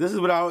definitely is. This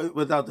is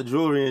without the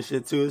jewelry and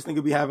shit too. This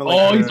nigga be having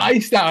like. Oh, he's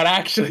iced out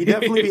actually. He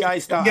definitely be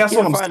iced out. That's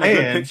what I'm saying. A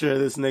good picture of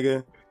this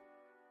nigga.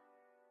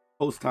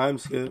 Post time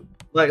skip.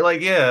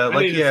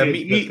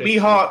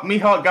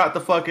 MIHAWK got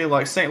the fucking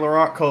like Saint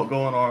Laurent coat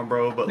going on,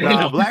 bro. But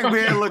nah,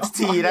 Blackbeard looks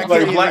T. That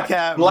can't be the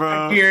cap, bro.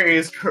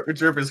 Blackbeard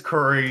drip is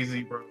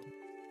crazy, bro.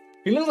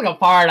 He looks like a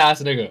pirate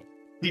ass nigga.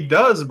 He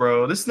does,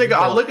 bro. This nigga,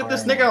 I look at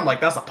this nigga, I'm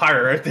like, that's a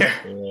pirate right there.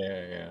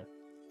 Yeah.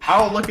 I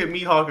don't look at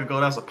MIHAWK and go,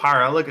 that's a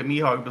pirate. I look at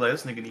MIHAWK and be like,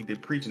 this nigga need to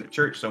preach in a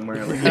church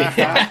somewhere. Like, This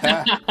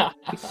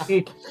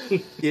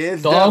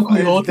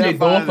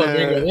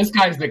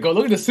guy's the go.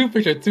 Look at the suit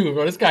picture too,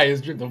 bro. This guy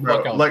is the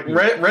fuck out. Like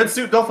red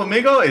suit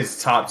Doflamingo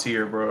is top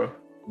tier, bro.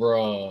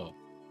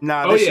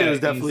 Nah, this shit is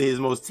definitely his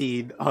most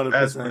teed, 100%.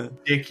 That's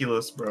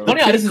ridiculous, bro.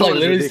 Funny how this is like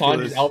literally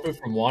Sanji's outfit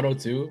from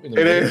 102.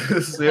 It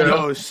is. Yeah.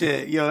 Oh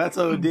shit, yo, that's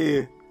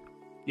OD.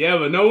 Yeah,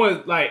 but no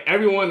one, like,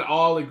 everyone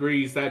all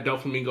agrees that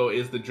Doflamingo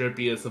is the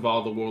drippiest of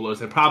all the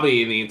warlords and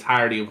probably in the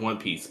entirety of One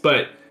Piece.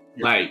 But,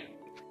 like,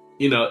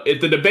 you know,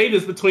 if the debate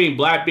is between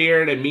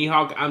Blackbeard and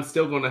MIHAWK, I'm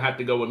still going to have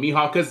to go with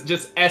MIHAWK because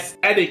just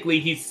aesthetically,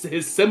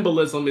 his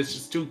symbolism is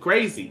just too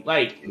crazy.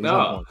 Like, He's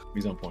on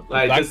point.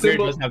 Like, Blackbeard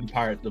doesn't have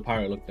the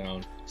pirate look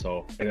down.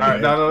 So, all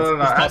right, no.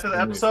 After the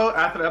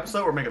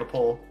episode, we're making a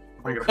poll.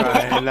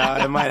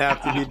 It might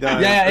have to be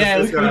done.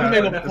 Yeah, we can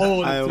make a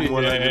poll. I am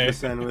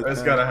 100% with that.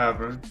 It's gotta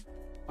happen.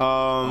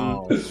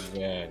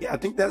 Yeah, I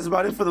think that's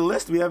about it for the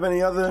list. Do we have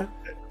any other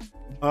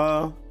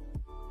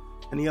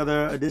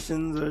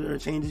additions or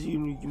changes you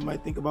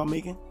might think about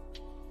making?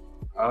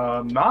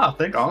 I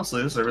think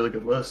honestly this is a really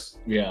good list.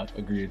 Yeah,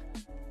 agreed.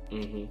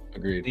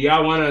 Agreed. Do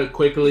y'all want to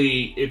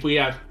quickly, if we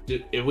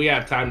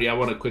have time, do y'all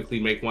want to quickly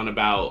make one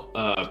about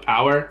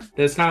power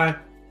this time?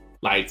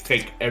 Like,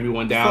 take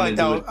everyone down.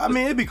 I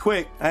mean, it'd be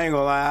quick. I ain't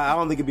gonna lie. I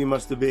don't think it'd be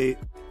much debate.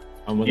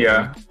 I'm with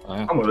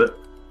it.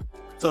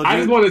 So I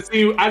just want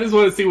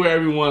to see where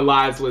everyone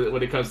lies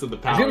when it comes to the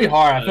power. It's gonna be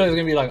hard. I feel like it's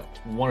gonna be like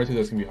one or two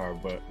that's gonna be hard,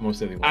 but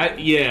most of them. I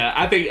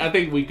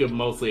think we could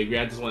mostly agree.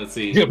 I just want to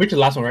see. You got a picture of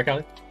the last one, right,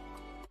 Callie?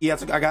 Yeah,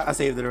 I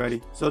saved it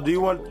already. So do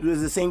you want is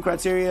the same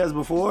criteria as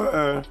before,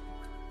 or?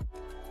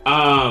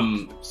 I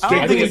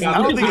think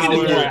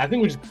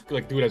we just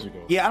like do it as we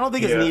go. Yeah, I don't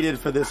think it's needed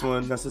for this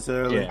one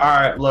necessarily. Yeah. All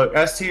right, look,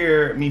 S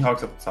tier,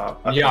 MIHAWK's at the top.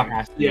 Yeah.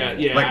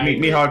 Like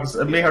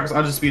MIHAWK's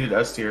undisputed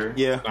S tier.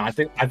 Yeah, I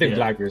think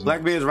Blackbeard's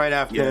right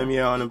after him.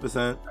 Yeah,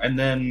 100%. And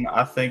then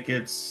I think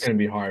it's gonna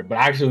be hard. But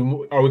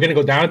actually, are we gonna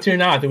go down a tier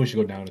now? I think we should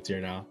go down a tier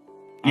now.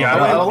 Yeah,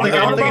 I don't think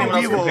anyone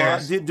else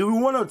compares. Do we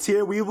want to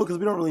tier Weevil because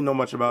we don't really know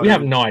much about it? We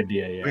have no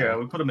idea. Yeah,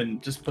 we put him in.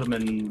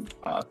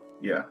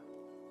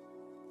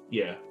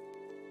 Yeah.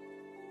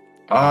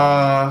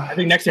 I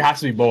think next year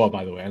has to be Boa,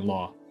 by the way, and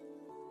Law.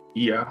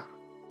 Yeah.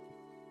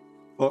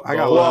 Well, I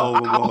got Law.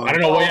 I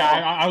don't know.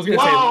 I was gonna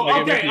say.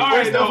 Okay, all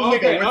right,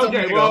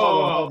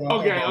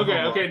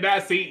 okay.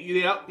 That's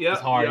yep. It's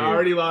hard. You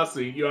already lost.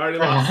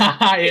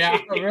 Yeah,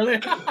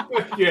 really?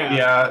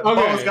 Yeah.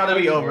 Boa's got to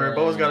be over.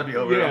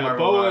 Yeah,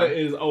 Boa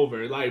is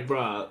over. Like,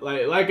 bruh,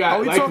 are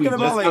we talking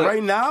about like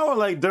right now or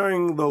like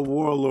during the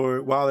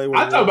Warlord while they were?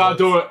 I talk about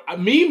during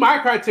me. My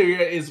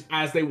criteria is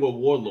as they were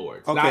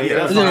warlords. Okay,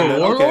 that's fine.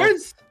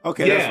 Warlords.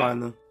 Okay, that's fine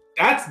then.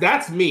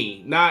 That's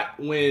me, not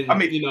when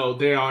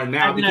they are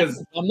now.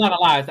 Because I'm not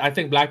gonna lie, I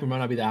think Blackbeard might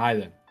not be that high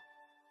then.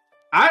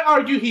 I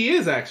argue he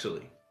is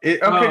actually.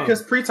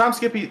 Because pre-time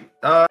skippy,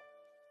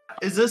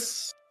 is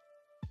this?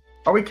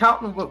 Are we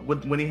counting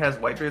when he has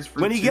Whitebeard's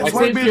fruit? When he gets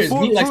Whitebeard's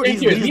fruit,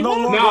 he's no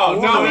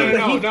longer.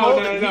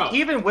 No.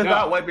 Even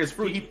without Whitebeard's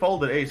fruit, he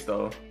folded Ace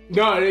though.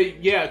 No,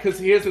 yeah, because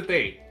here's the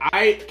thing.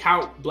 I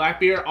count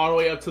Blackbeard all the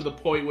way up to the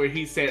point where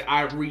he said,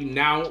 "I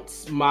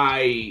renounce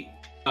my."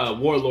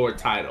 Warlord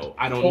title.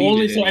 I don't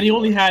need it. So and he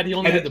only had the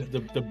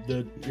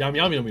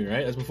Yami,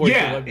 right? That's before.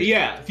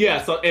 Yeah.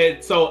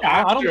 So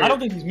I don't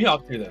think he's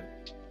MIHAWK tier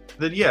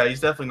then yeah, he's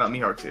definitely not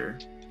MIHAWK tier.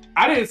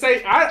 I didn't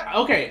say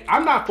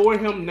I'm not for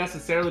him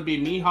necessarily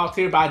being MIHAWK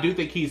tier, but I do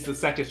think he's the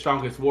second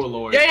strongest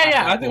warlord.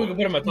 Yeah. I think we can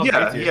put him at top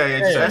tier.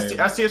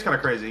 Yeah. S tier is kind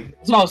of crazy.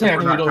 That's what I was saying.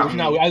 I think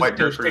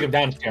we take him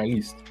down to tier at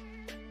least.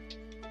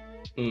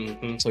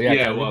 So we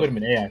put him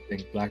in A. I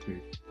think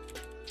Blackbeard.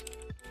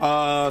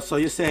 So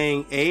you're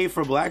saying A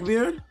for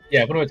Blackbeard?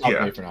 Yeah, put him at top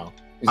 3 for now.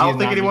 I don't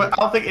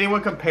think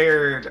anyone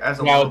compared as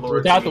a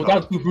warlord.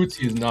 Without two fruits,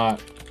 he's not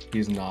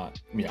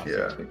MIHAWK.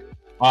 Yeah.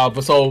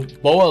 But so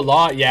Boa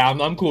Law,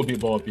 I'm cool with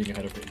Boa being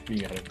ahead of him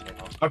right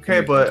now.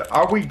 Okay, but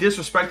are we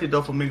disrespecting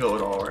Doflamingo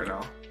at all right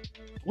now?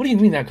 What do you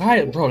mean that guy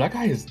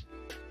is?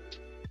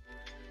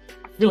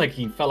 I feel like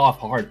he fell off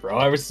hard, bro.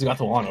 Ever since he got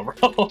to Wano,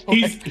 bro.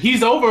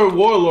 he's over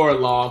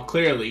Warlord Law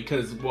clearly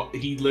because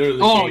he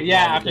literally. Oh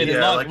yeah, after the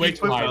Law is way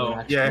too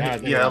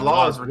high.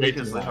 Law is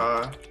ridiculously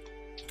high.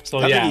 So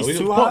we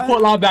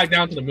put Law back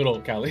down to the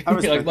middle, Callie. back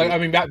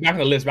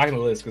in the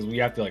list, because we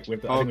have to like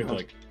whip. I think we have to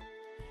like.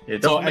 Yeah,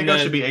 Doflamingo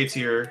should be A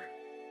tier.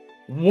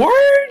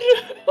 Word.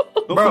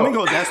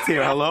 Doflamingo's S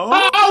tier. Hello.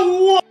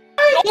 What?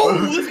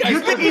 Oh, you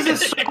think he's as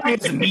strong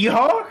as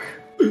MIHAWK?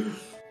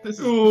 This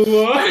is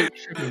what?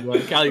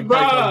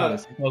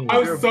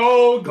 I'm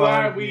so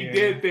glad we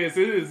did this.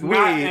 It is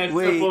not as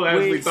simple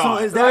as we thought.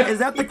 So is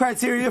that the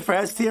criteria for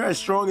S tier as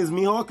strong as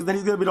MIHAWK? Because then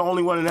he's gonna be the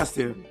only one in S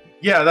tier.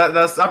 Yeah,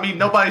 that's. I mean,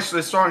 nobody's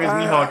as strong as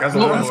MIHAWK as a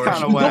warlord. That's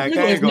kind of whack.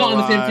 He's not on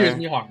the same tier as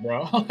MIHAWK,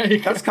 bro.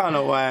 That's kind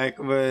of whack.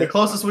 But the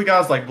closest we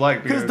got is like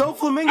Blackbeard. Because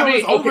Doflamingo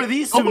is over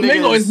these two niggas.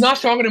 Doflamingo is not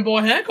stronger than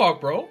Boa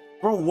Hancock, bro.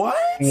 Bro, what?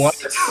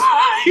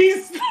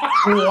 He's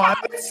what?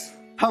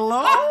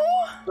 Hello?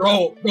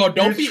 Bro,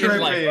 Dopey is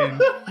like...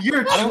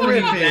 You're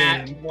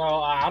tripping.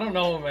 Bro, I don't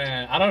know,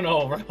 man. I don't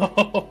know,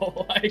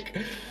 bro. Like...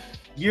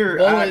 You're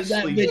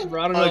actually bitch,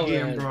 bro. I don't know,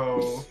 man.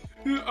 Bro.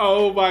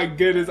 Oh my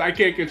goodness, I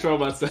can't control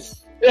myself.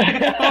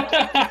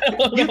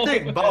 You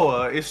think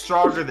Boa is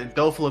stronger than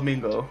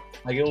Doflamingo?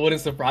 Like, it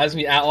wouldn't surprise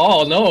me at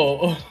all,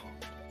 no.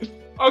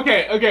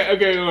 Okay,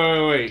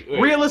 wait.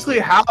 Realistically,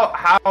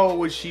 how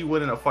would she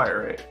win in a fight,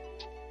 right?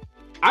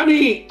 I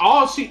mean,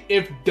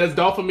 does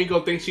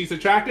Doflamingo think she's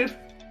attractive?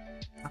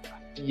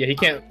 Yeah, he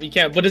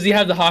can't. But does he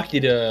have the hockey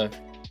to?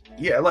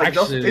 Yeah, like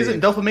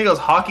isn't Doflamingo's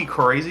hockey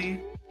crazy?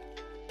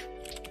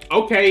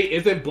 Okay,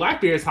 isn't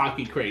Blackbeard's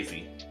hockey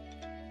crazy?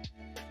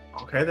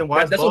 Okay, then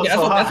why? That's what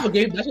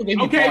gave me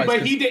okay, pause,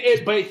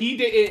 but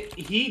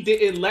he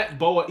didn't let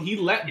Boa. He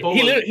let Boa.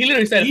 He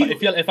literally said,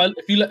 if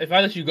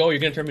I let you go, you're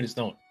gonna turn me to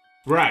stone.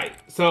 Right.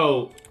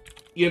 So,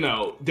 you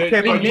know, but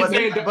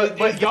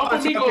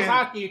Doflamingo's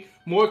hockey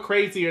more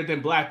crazier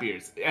than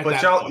Blackbeard's.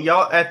 But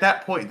y'all at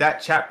that point,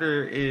 that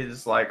chapter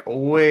is like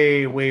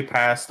way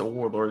past the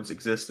Warlords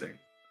existing.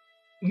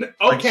 Okay,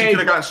 like, she could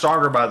have gotten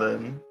stronger by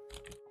then,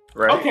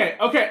 right? Okay.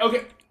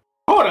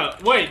 Hold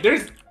up, wait.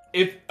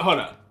 Hold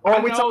up. Or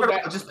are we talking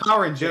about just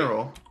power in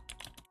general?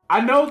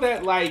 I know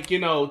that, like, you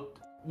know,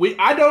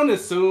 I don't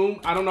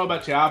know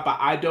about y'all, but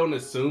I don't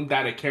assume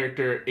that a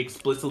character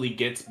explicitly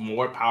gets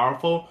more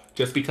powerful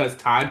just because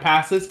time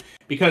passes,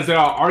 because there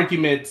are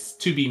arguments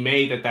to be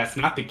made that that's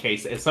not the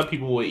case, and some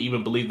people will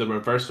even believe the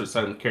reverse for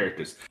certain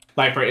characters.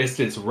 Like, for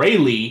instance,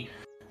 Rayleigh,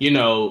 you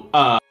know,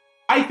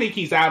 I think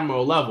he's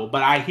Admiral level,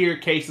 but I hear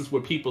cases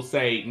where people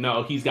say,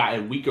 no, he's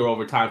gotten weaker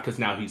over time because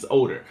now he's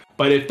older.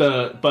 But if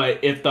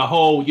the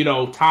whole, you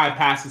know, time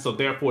passes, so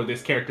therefore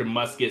this character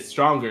must get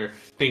stronger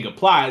thing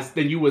applies,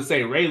 then you would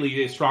say Rayleigh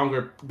is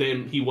stronger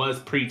than he was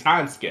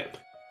pre-time skip,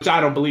 which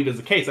I don't believe is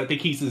the case. I think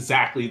he's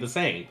exactly the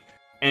same.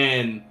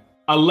 And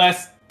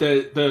unless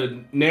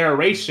the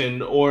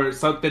narration or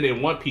something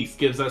in One Piece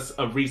gives us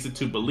a reason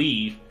to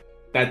believe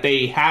that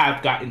they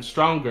have gotten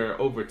stronger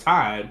over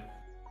time,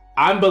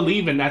 I'm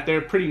believing that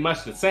they're pretty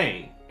much the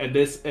same, and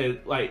this is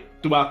like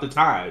throughout the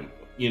time,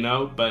 you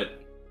know.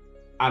 But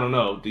I don't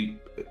know. Do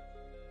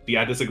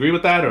I disagree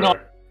with that? Or no,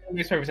 it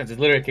makes perfect sense. It's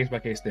literally a case by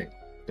case thing.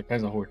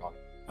 Depends on who we're talking.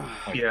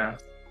 Like, yeah.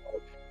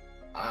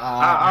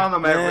 I don't know,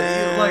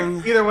 man.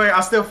 Like either way,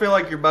 I still feel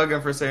like you're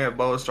bugging for saying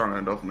Bo is stronger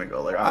than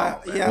Doflamingo. Like,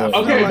 yeah.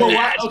 Okay, but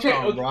why?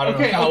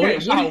 Okay.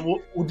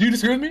 Do you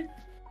disagree with me?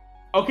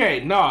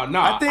 Okay, no.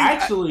 I think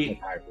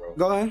actually,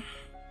 go ahead.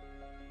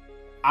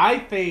 I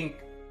think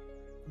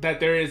that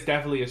there is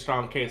definitely a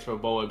strong case for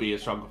Boa being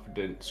stronger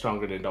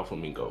than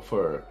Doflamingo.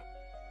 For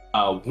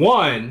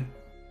one,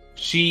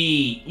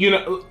 she, you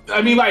know,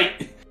 I mean,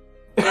 like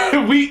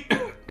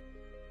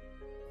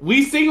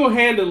we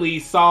single-handedly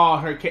saw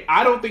her.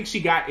 I don't think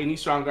she got any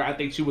stronger. I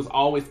think she was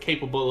always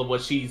capable of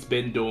what she's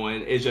been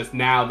doing. It's just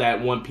now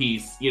that One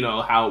Piece, you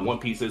know, how One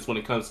Piece is when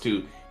it comes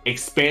to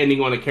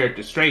expanding on a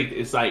character's strength.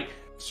 It's like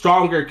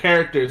stronger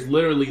characters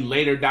literally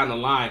later down the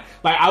line.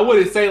 Like, I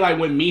wouldn't say like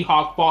when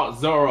MIHAWK fought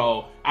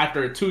Zoro,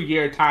 after a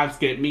 2-year time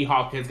skip,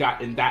 MIHAWK has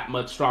gotten that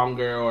much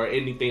stronger or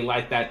anything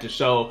like that to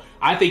show.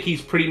 I think he's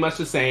pretty much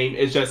the same.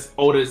 It's just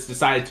Oda's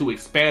decided to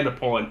expand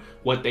upon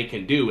what they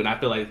can do, and I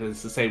feel like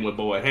it's the same with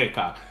Boa and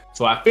Hancock.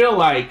 So I feel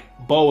like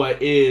Boa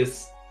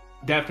is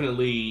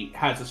definitely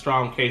has a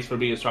strong case for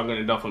being stronger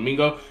than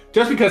Doflamingo,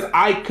 just because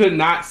I could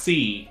not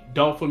see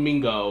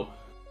Doflamingo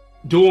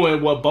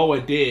doing what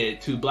Boa did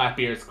to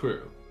Blackbeard's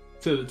crew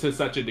to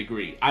such a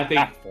degree. I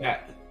think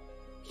that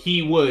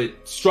he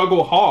would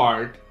struggle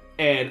hard.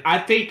 And I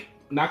think,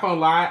 not gonna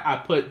lie, I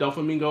put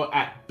Doflamingo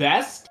at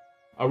best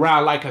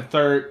around like a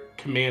 3rd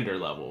commander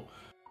level.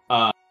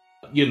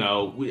 You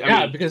know,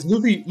 I mean, because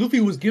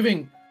Luffy was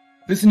giving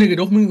this nigga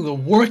Doflamingo the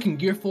work in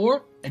Gear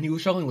 4, and he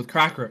was struggling with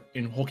Cracker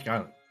in Hoki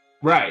Island.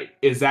 Right,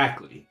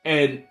 exactly.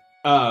 And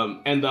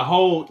the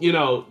whole, you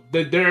know,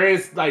 there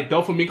is like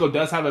Doflamingo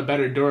does have a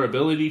better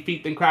durability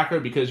feat than Cracker,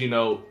 because, you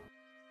know,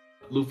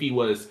 Luffy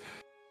was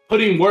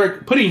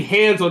putting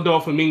hands on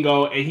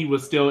Doflamingo, and he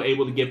was still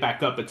able to get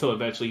back up until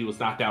eventually he was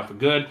knocked down for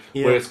good.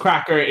 Yeah. Whereas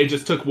Cracker, it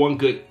just took one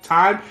good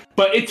time,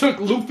 but it took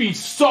Luffy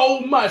so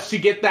much to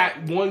get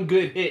that one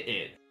good hit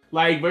in.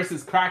 Like,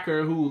 versus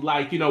Cracker, who,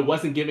 like, you know,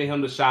 wasn't giving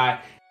him the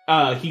shot.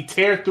 He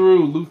tear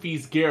through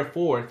Luffy's Gear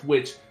 4th,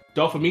 which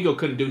Doflamingo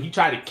couldn't do. He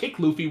tried to kick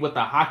Luffy with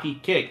a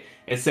hockey kick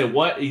and said,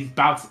 "What?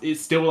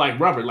 It's still like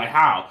rubber. Like,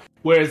 how?"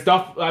 Whereas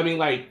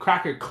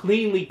Cracker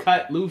cleanly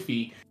cut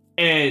Luffy.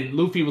 And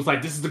Luffy was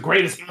like, "This is the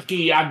greatest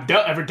hockey I've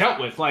ever dealt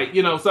with." Like,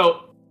 you know,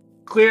 so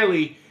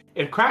clearly,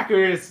 if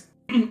Cracker is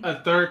a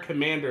 3rd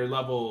commander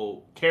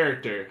level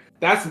character,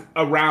 that's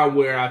around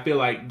where I feel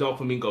like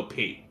Doflamingo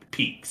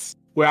peaks.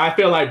 Where I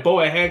feel like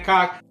Boa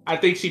Hancock, I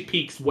think she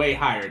peaks way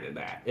higher than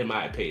that, in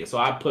my opinion. So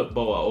I put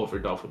Boa over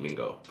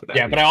Doflamingo for that.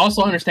 Yeah, but I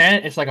also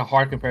understand it's like a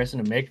hard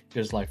comparison to make,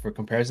 just like for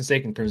comparison's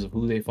sake in terms of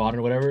who they fought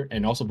or whatever.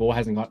 And also Boa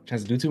hasn't got a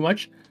chance to do too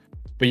much.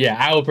 But yeah,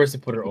 I would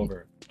personally put her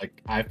over. Like,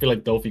 I feel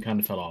like Dofi kind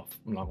of fell off.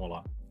 I'm not gonna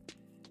lie.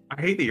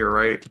 I hate that you're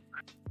right.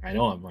 I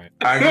know I'm right.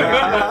 But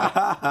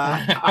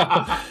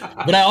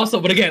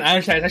again, I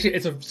understand.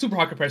 It's a super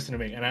hard comparison to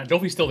make, and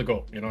Dofi's still the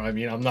GOAT. You know what I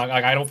mean? I'm not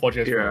like, I don't fault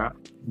you. Yeah.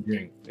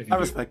 I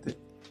respect it.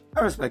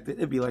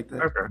 It'd be like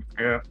that. Okay.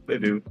 Yeah, they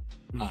do.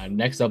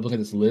 Next up, look at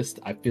this list.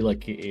 I feel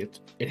like it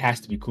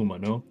has to be Kuma.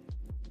 No.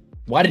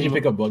 Why did you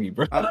pick up Buggy,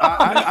 bro?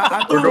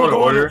 I thought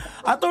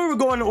we were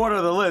going in order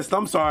of the list.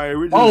 I'm sorry.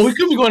 We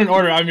could be going in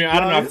order. I mean, I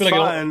don't know. I feel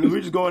fine.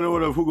 We just go in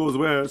order of who goes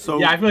where. So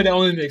yeah, I feel like that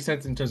only makes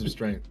sense in terms of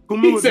strength.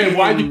 He said,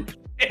 "Why you?"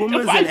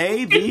 Kuma's an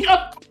A, B.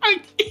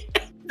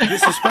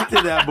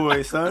 Disrespected that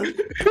boy, son.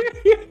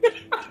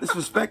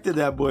 Disrespected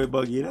that boy,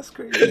 Buggy. That's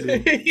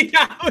crazy.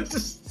 Yeah, it was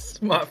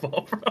just my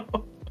fault,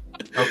 bro.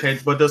 Okay,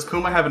 but does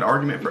Kuma have an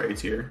argument for A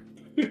tier?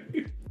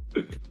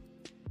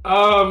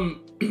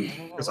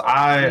 Because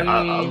I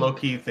low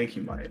key think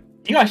he might.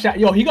 He got shot.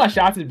 Yo, he got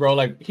shafted, bro.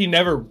 Like he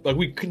never, like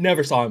we could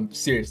never saw him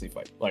seriously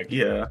fight. Like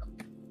yeah,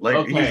 like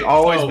Okay,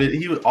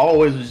 he was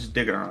always just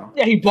digging around.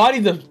 yeah, he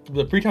bodied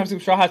the pre-time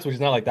super StrawHats, which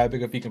is not like that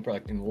big of a feat compared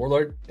like in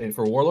Warlord and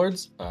for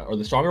Warlords or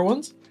the stronger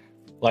ones.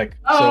 Like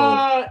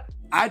so.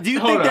 I do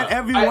Hold think that up.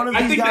 every one of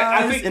these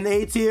guys think in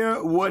A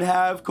tier would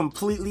have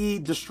completely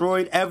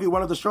destroyed every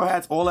one of the Straw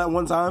Hats all at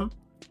one time.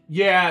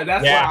 Yeah,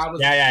 that's Yeah, why I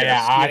was.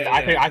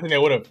 I think they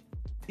would have.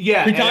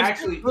 Yeah, and Because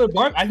actually,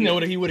 I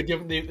think he would have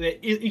given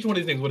each one of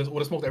these things would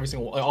have smoked every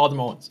single all of them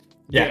at once.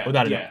 Yeah,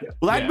 without a doubt.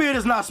 Blackbeard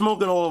is not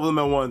smoking all of them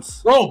at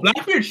once. Bro,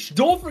 Blackbeard,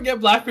 don't forget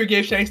Blackbeard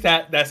gave Shanks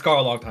that scar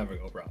a long time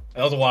ago, bro.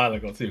 That was a while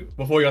ago too.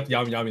 Before he got the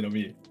Yami no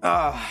Mi.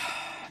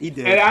 He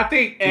did. and I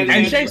think,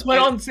 And Shanks went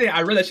on to say,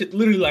 I read that shit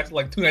literally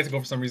like 2 nights ago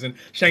for some reason.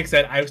 Shanks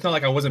said, it's not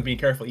like I wasn't being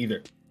careful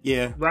either.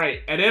 Yeah.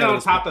 Right, and then on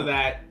top of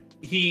that,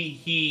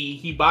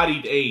 he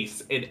bodied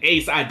Ace, and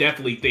Ace I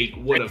definitely think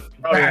would have.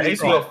 Yeah,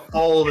 Ace would have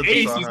all the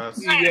Ace Straw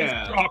is Hats.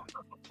 yeah.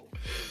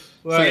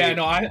 So yeah,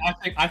 no,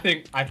 I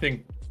think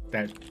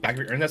that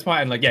Blackbeard earned that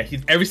spot, and like yeah,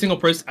 he's every single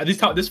person.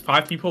 This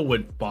 5 people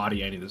would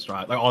body any of the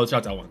shots, like all the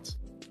shots at once,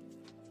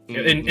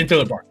 into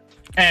the bar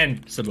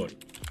and stability,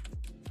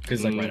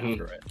 because like right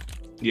after it.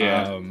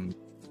 Yeah.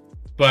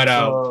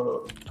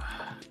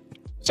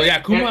 So yeah,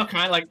 Kuma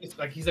kind of like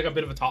he's like a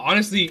bit of a top.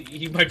 Honestly,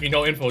 he might be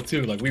no info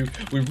too. Like we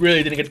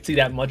really didn't get to see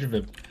that much of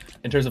him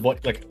in terms of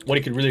what he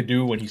could really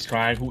do when he's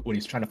trying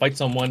to fight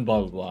someone.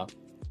 Blah blah blah.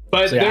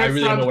 But so, yeah, I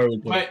really don't know where we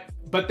put.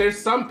 But there's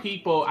some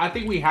people. I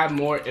think we have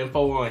more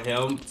info on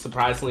him,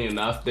 surprisingly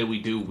enough, than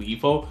we do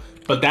Weevil.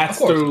 But that's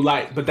through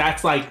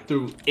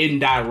through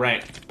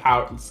indirect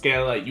power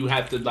scale. Like you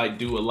have to like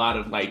do a lot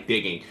of like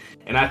digging,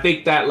 and I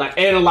think that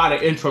and a lot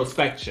of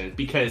introspection,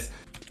 because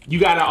you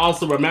got to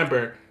also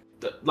remember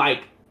in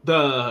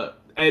the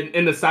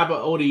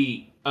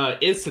Sabaody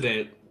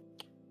incident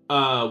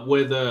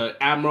where the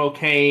Admiral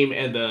came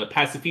and the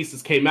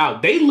pacifistas came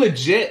out, they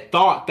legit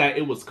thought that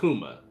it was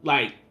Kuma,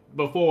 like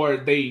before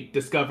they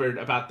discovered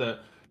about the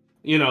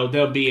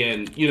them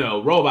being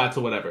robots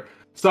or whatever.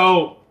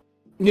 So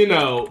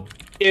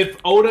if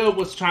Oda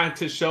was trying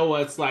to show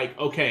us like,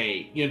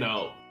 okay,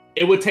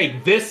 it would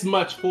take this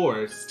much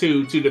force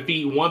to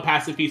defeat one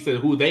pacifista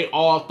who they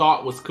all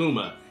thought was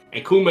Kuma,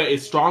 and Kuma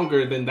is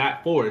stronger than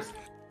that force,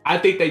 I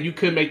think that you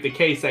could make the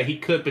case that he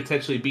could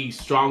potentially be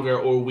stronger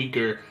or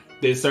weaker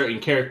than certain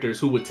characters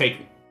who would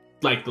take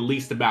like the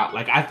least amount.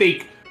 Like I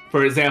think,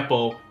 for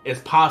example,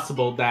 it's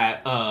possible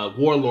that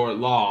Warlord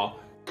Law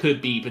could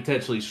be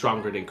potentially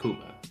stronger than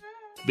Kuma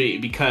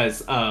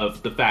because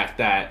of the fact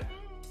that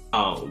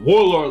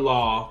Warlord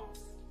Law,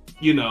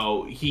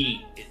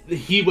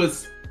 he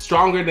was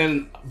stronger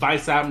than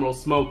Vice Admiral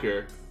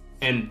Smoker,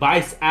 and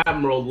Vice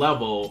Admiral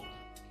level,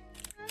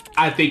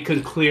 I think,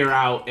 could clear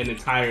out an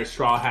entire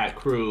Straw Hat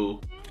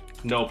crew,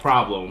 no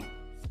problem.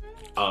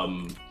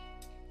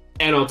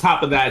 And on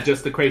top of that,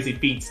 just the crazy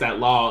feats that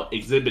Law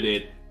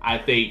exhibited, I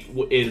think,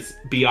 is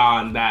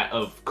beyond that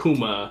of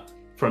Kuma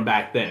from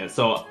back then.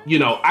 So,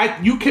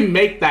 you can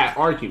make that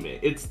argument.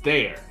 It's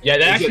there. Yeah,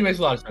 that actually makes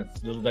a lot of sense.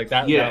 Like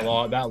that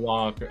law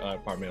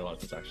part made a lot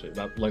of sense actually.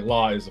 That like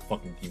Law is a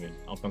fucking demon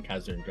on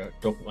Punkazder and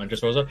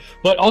Dressrosa,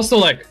 but also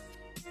like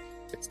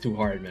it's too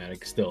hard, man.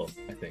 Like still,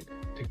 I think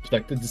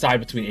to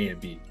decide between A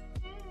and B.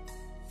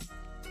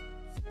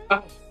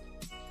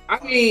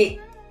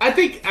 I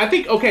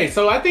think okay.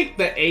 So I think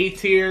the A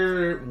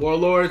tier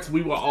Warlords,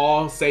 we will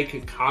all say,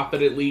 can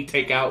confidently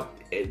take out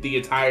the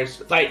entire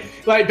like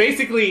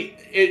basically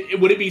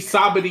would it be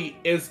Sabaody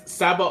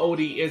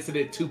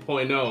Incident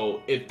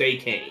 2.0 if they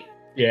came?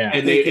 Yeah,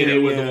 and they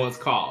were the ones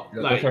called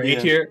like A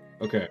tier.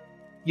 Okay.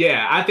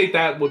 Yeah, I think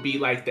that would be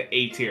like the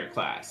A tier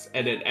class,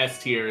 and then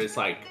S tier is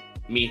like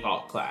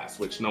MIHAWK class,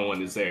 which no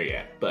one is there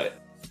yet.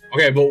 But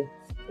okay, but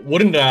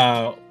wouldn't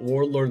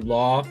Warlord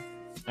Law?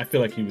 I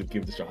feel like he would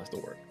give the shots to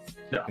work.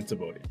 Yeah, in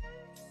Sabaody.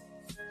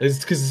 It's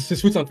because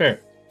his foot's unfair.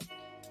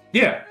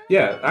 Yeah,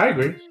 I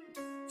agree.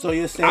 So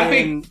you're saying I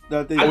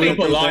think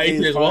Law A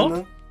tier as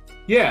well?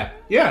 Yeah.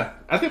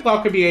 I think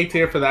Law could be A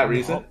tier for that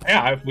reason.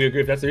 Yeah, we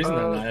agree. If that's the reason,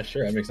 then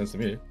sure, that makes sense to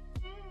me.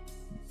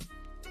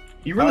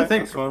 You really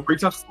think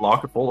Freetops Law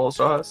could pull those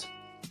shots?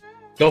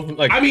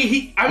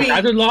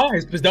 Hazard Law,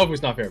 his Delphi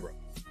not fair, bro.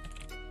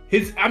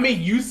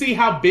 You see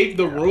how big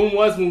the room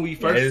was when we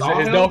first saw him?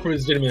 His Delphi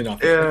is legitimately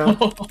not fair. Yeah,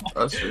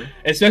 that's true.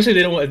 Especially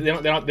they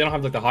don't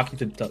have like the hockey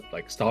to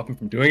like stop him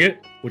from doing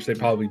it, which they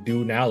probably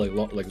do now,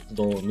 like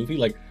Zoro and Luffy.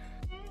 Like,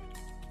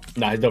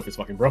 nah, his Delphi is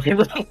fucking broken,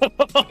 bro.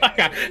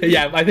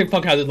 Yeah, I think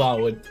Punk Hazard Law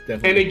would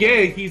definitely. And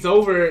again, he's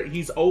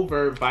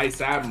over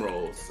Vice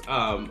Admirals,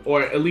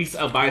 or at least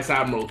a Vice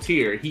Admiral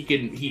tier.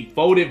 He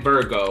folded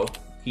Virgo,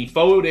 he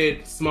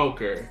folded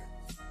Smoker,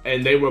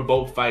 and they were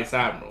both Vice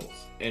Admirals.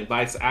 And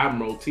Vice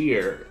Admiral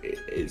tier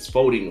is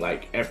folding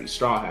like every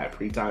Straw Hat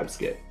pre-time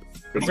skip.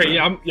 Okay,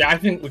 I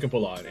think we can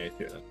pull out an A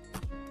tier then.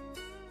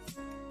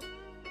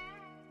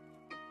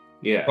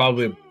 Yeah,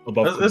 probably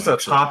above. It's a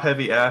top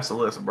heavy ass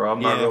list, bro. I'm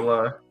not gonna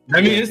lie.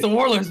 I mean, it's the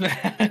Warlords, man.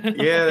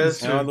 Yeah, that's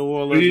true. The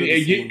Warlords.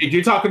 If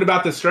you're talking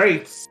about the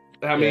strengths,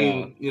 I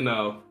mean,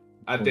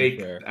 I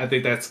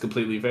think that's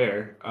completely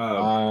fair.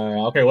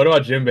 Okay, what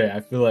about Jinbei? I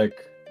feel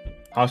like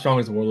how strong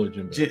is Warlord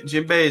Jinbei?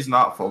 Jinbei is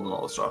not folding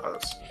all the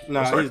StrawHats.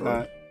 No, he's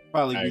not.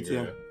 Probably B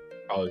tier.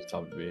 Probably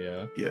top B,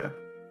 yeah. Yeah.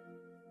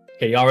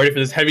 Okay, y'all ready for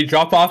this heavy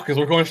drop off? Because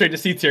we're going straight to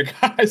C tier,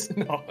 guys.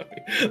 No,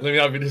 let me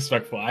not be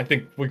disrespectful. I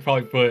think we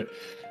probably put.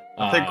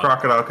 I think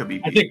Crocodile could be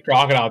B. I think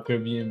Crocodile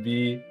could be in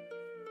B.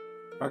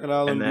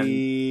 Crocodile and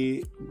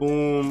B.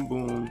 Boom,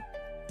 boom.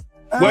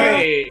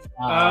 Wait.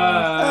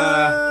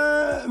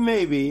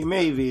 Maybe.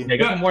 Yeah,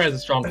 Gamora has a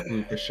strong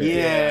clue for sure.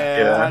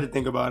 Yeah, I had to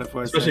think about it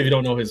for a second. Especially if you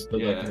don't know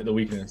the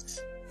weakness.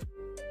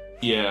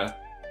 Yeah,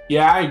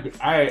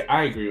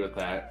 I agree with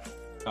that.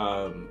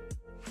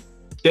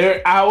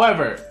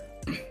 However,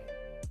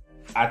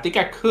 I think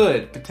I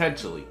could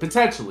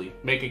potentially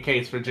make a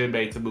case for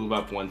Jinbei to move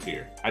up one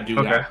tier. I do.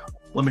 Okay,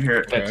 let me hear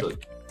it. Potentially,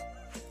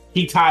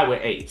 he tied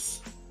with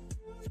Ace.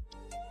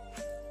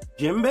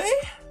 Jinbei?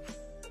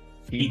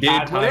 He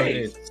did tie with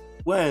Ace.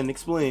 When?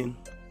 Explain.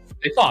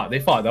 They fought.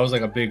 That was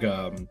like a big.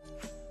 That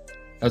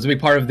was a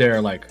big part of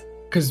their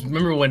because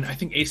remember when I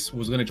think Ace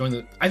was gonna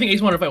join I think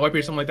Ace wanted to fight Whitebeard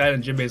or something like that,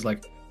 and Jinbei's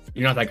like,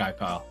 "You're not that guy,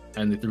 pal,"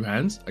 and they threw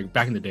hands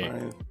back in the day.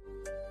 Right.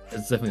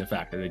 It's definitely a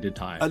fact that they did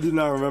tie. I do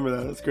not remember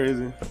that. That's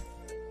crazy.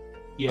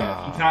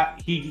 Yeah,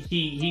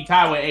 he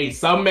tied with Ace.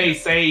 Some may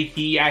say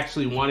he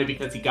actually won it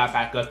because he got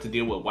back up to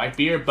deal with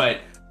Whitebeard, but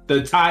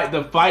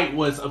the fight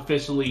was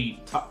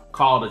officially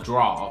called a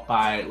draw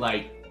by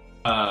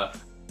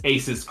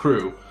Ace's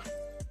crew.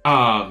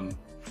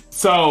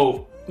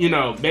 So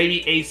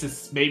maybe Ace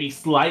is maybe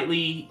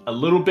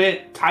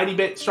tiny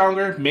bit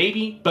stronger,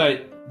 maybe,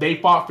 but they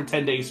fought for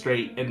 10 days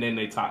straight and then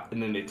they tied.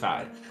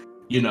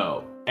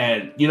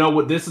 And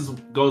what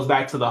goes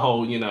back to the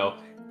whole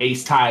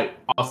Ace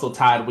also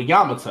tied with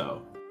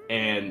Yamato,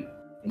 and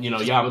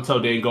Yamato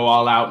didn't go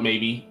all out.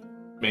 Maybe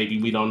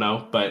we don't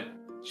know, but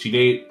she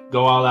did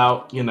go all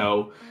out.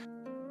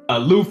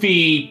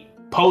 Luffy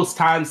post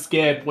time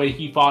skip when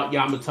he fought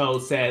Yamato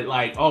said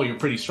 "Oh, you're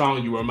pretty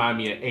strong. You remind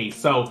me of Ace."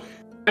 So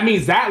that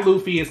means that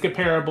Luffy is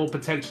comparable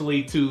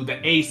potentially to the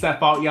Ace that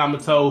fought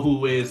Yamato,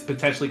 who is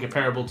potentially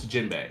comparable to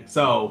Jinbei.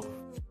 So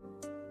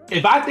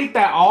if I think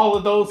that all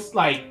of those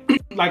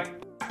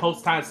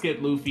post time skip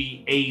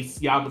Luffy,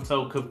 Ace,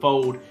 Yamato could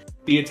fold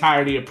the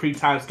entirety of pre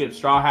time skip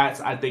Straw Hats,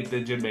 I think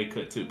that Jinbei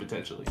could too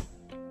potentially.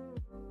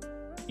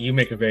 You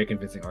make a very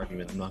convincing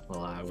argument. I'm not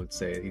gonna lie. I would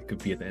say he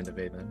could be at the end of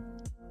A then.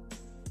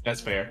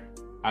 That's fair.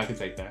 I can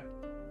take that.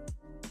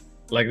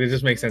 It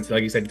just makes sense.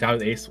 Like you said, down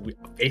with Ace.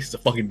 Ace is a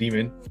fucking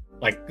demon.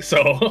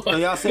 So. So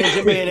y'all saying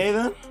Jinbei and A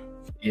then?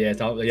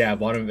 Yeah,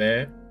 bottom of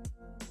A.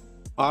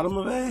 Bottom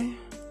of A.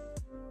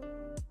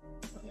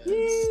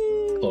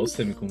 Close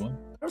to Mikuma.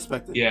 I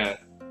respect it. Yeah.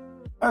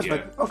 I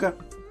respect it. Okay.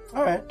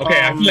 All right.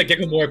 Okay, I feel like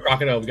Gekomori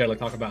Crocodile we gotta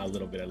talk about a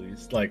little bit at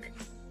least.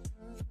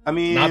 I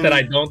mean, not that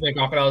I don't think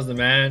Crocodile's the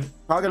man.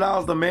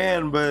 Crocodile's the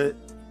man, but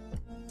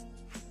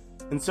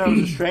in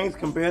terms of strength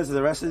compared to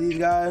the rest of these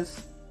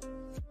guys,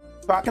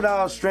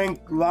 Crocodile's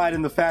strength lied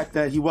in the fact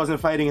that he wasn't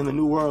fighting in the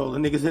New World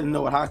and niggas didn't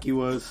know what hockey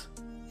was.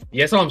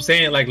 Yeah, that's what I'm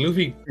saying.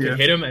 Luffy could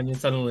hit him and then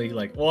suddenly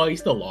he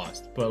still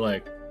lost,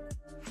 but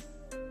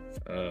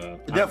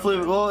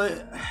definitely. Well,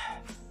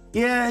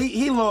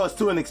 he lost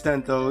to an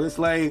extent though. It's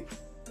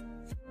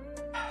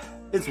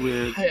it's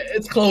weird.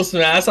 It's close,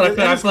 man. That's what I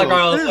feel. I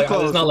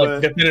feel it's not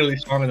definitively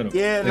stronger than him.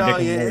 Yeah, no,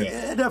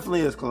 it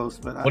definitely is close.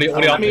 But what do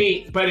y'all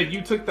think? But if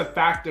you took the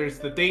factors,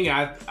 the thing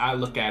I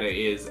look at it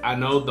is, I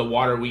know the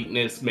water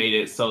weakness made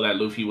it so that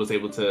Luffy was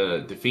able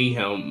to defeat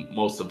him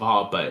most of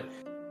all, but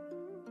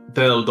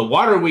the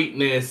water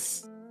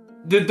weakness,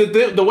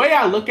 the way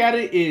I look at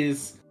it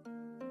is,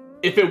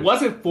 if it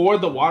wasn't for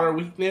the water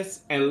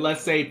weakness, and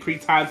let's say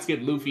pre-time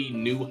skip Luffy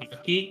knew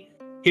hockey,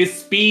 his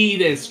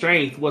speed and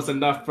strength was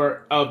enough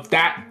of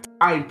that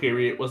time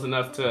period was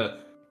enough to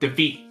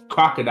defeat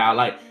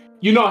Crocodile.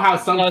 You know how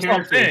some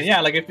characters,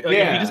 if he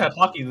just had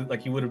hockey,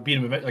 he would have beat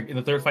him in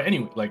the third fight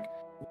anyway.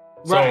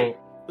 Right.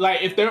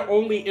 If the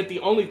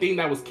only thing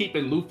that was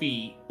keeping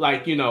Luffy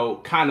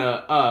kind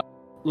of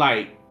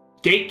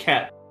gate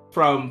kept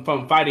from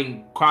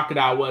fighting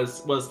Crocodile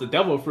was the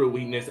devil fruit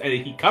weakness, and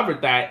he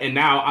covered that, and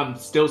now I'm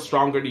still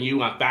stronger than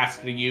you, I'm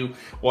faster than you,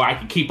 or I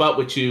can keep up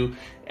with you,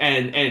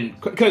 and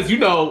because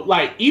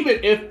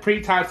even if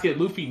pre-time skip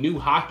Luffy knew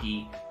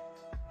hockey,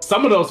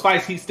 some of those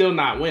fights he's still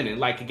not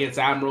winning, against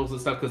Admirals and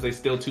stuff, because they're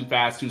still too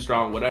fast, too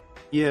strong, whatever.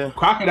 Yeah,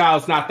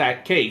 Crocodile's not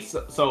that case,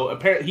 so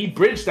apparently he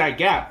bridged that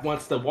gap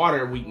once the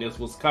water weakness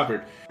was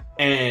covered,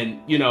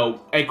 and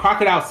and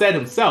Crocodile said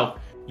himself,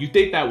 you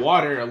think that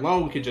water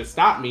alone could just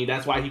stop me,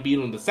 that's why he beat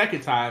him the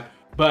second time,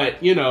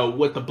 but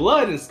with the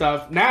blood and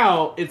stuff,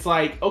 now it's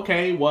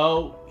okay,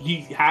 well,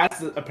 he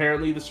has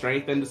apparently the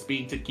strength and the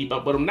speed to keep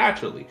up with him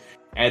naturally,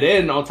 and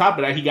then on top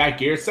of that he got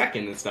gear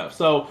second and stuff.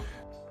 So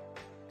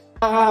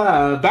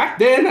Back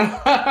then,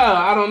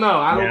 I don't know.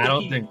 I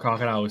don't think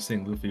Crocodile was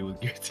saying Luffy with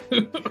Gear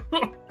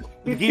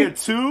 2. Gear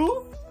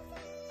 2?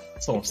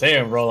 That's what I'm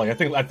saying, bro. Like, I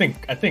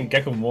think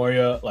Gecko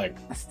Moria, like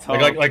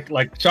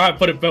StrawHat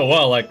put it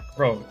well. Like,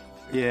 bro.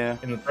 Yeah.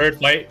 In the third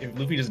fight, if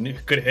Luffy just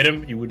could hit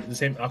him, the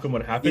same outcome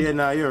would have happened. Yeah,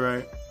 nah, you're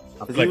right.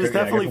 He was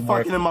definitely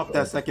fucking him up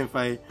that second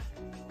fight.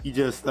 He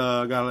just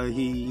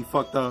he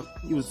fucked up.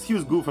 He was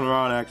goofing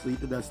around actually. He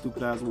did that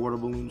stupid ass water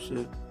balloon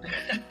shit.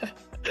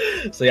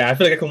 So yeah, I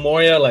feel like Gecko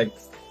Moria, like,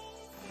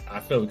 I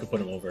feel we could put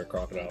him over a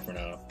Crocodile for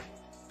now.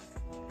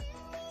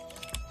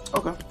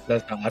 Okay.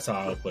 That's how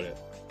I would put it.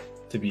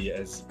 To be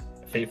as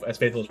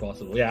faithful as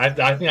possible. Yeah, I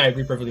think I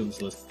agree perfectly with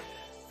this list.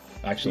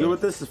 Actually. You good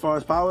with this as far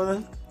as power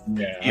then?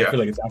 Yeah. I feel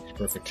like it's actually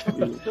perfect.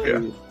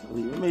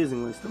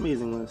 Amazing list.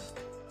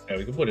 Yeah,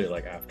 we can put it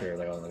like after,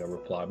 like on like a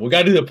reply. But we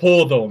gotta do the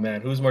poll though,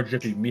 man. Who's more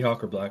drippy,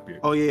 MIHAWK or BLACKBEARD?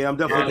 Oh yeah, I'm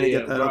definitely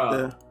gonna get that up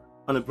there.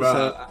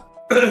 100%.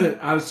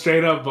 I'm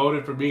straight up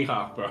voting for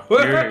MIHAWK, bro.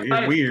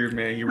 You're weird,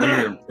 man. You're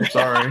weird. I'm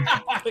sorry.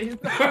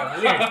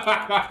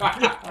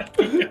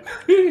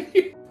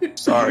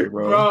 Sorry,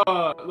 bro.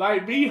 Bro,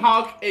 like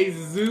MIHAWK is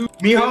zoo.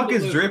 MIHAWK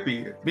is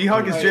drippy.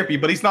 MIHAWK is drippy,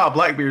 but he's not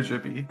BLACKBEARD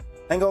drippy.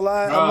 Ain't gonna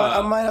lie,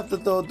 I might have to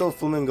throw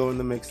Flamingo in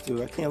the mix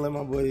too. I can't let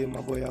my boy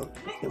out.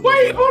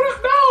 Wait, hold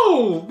on,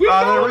 no.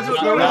 I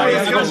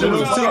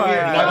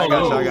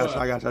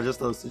got you.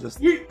 Just those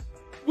two.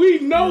 We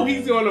know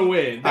he's gonna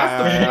win.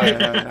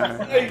 That's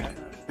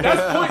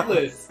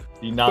pointless.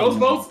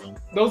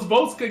 Those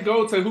votes could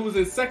go to who's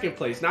in second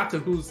place, not to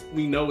who's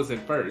we know is in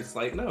first.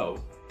 Like, no.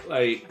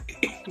 Like,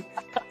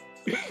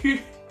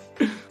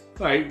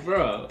 like,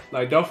 bro,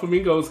 like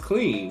Doflamingo's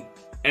clean.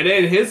 And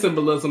then his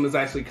symbolism is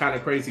actually kind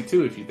of crazy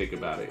too, if you think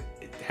about it.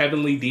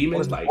 Heavenly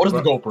demons, like, what is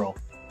the GoPro? Bro?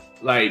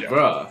 Like,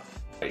 bro,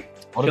 like,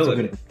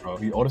 killing it, bro.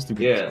 Otis too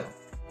good. Yeah.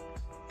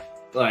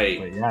 Like,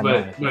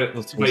 but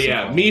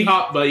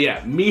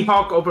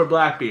MIHAWK over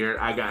BLACKBEARD.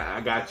 I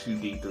got you,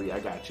 D3.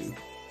 I got you.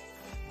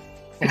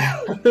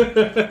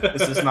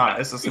 This is not.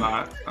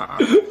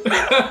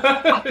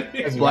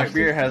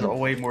 BLACKBEARD has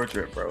way more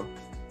drip, bro.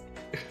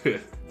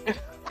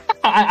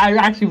 I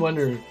actually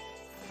wonder.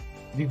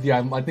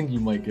 I think you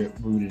might get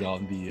booted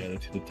on the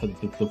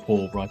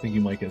poll, bro. I think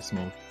you might get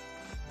smoked.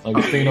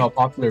 Like, thinking about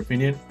popular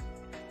opinion.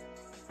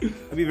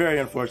 It'd be very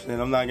unfortunate.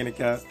 I'm not gonna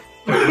cap.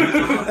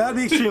 That'd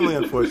be extremely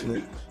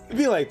unfortunate. It'd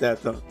be like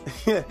that though.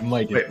 You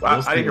might get. Wait,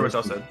 I didn't hear what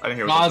y'all said. I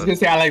was gonna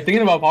say, I like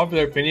thinking about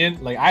popular opinion.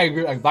 Like, I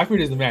agree. Like, BLACKBEARD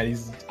is the man.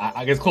 He's,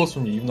 I guess, close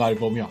for me, even though I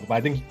vote me off. But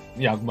I think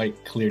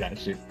might clear that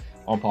shit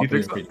on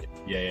popular opinion.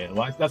 Yeah.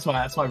 Well, that's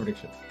my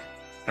prediction.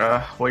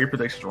 Well, your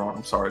prediction's wrong.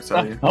 I'm sorry to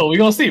tell you. Oh, we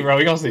gonna see, bro.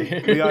 We gonna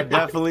see. We are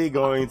definitely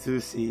going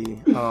to see.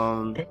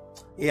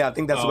 Yeah, I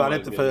think that's about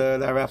it.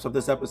 That wraps up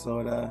this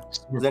episode. Is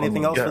there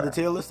anything else for the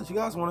tier list that you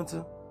guys wanted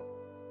to?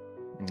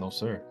 No,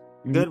 sir.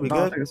 Good. We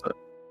good.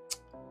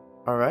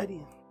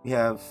 Alrighty. We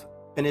have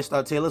finished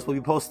our tier list. We'll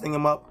be posting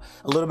them up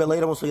a little bit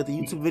later once we get the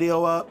YouTube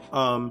video up.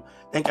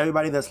 Thank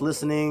everybody that's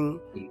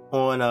listening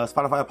on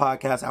Spotify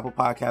Podcasts, Apple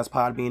Podcasts,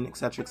 Podbean,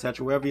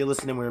 etc. Wherever you're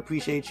listening, we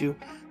appreciate you.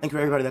 Thank you for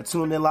everybody that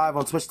tuned in live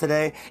on Twitch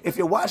today. If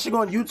you're watching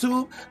on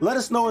YouTube, let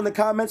us know in the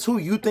comments who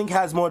you think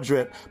has more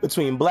drip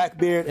between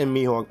BLACKBEARD and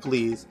MIHAWK,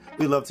 please.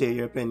 We love to hear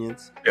your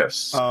opinions.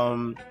 Yes.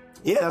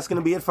 Yeah, that's going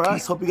to be it for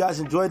us. Hope you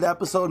guys enjoyed the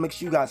episode. Make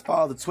sure you guys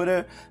follow the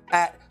Twitter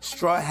at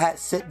StrawHat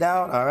Sit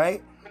Down, all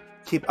right?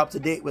 Keep up to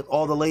date with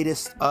all the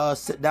latest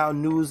sit down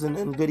news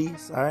and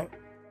goodies, all right?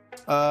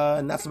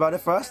 And that's about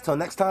it for us. Till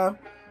next time,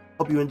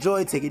 hope you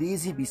enjoy. Take it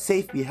easy. Be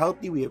safe. Be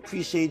healthy. We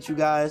appreciate you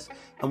guys.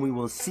 And we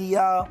will see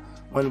y'all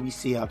when we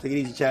see y'all. Take it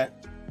easy,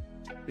 chat.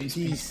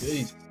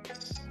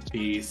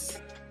 Peace.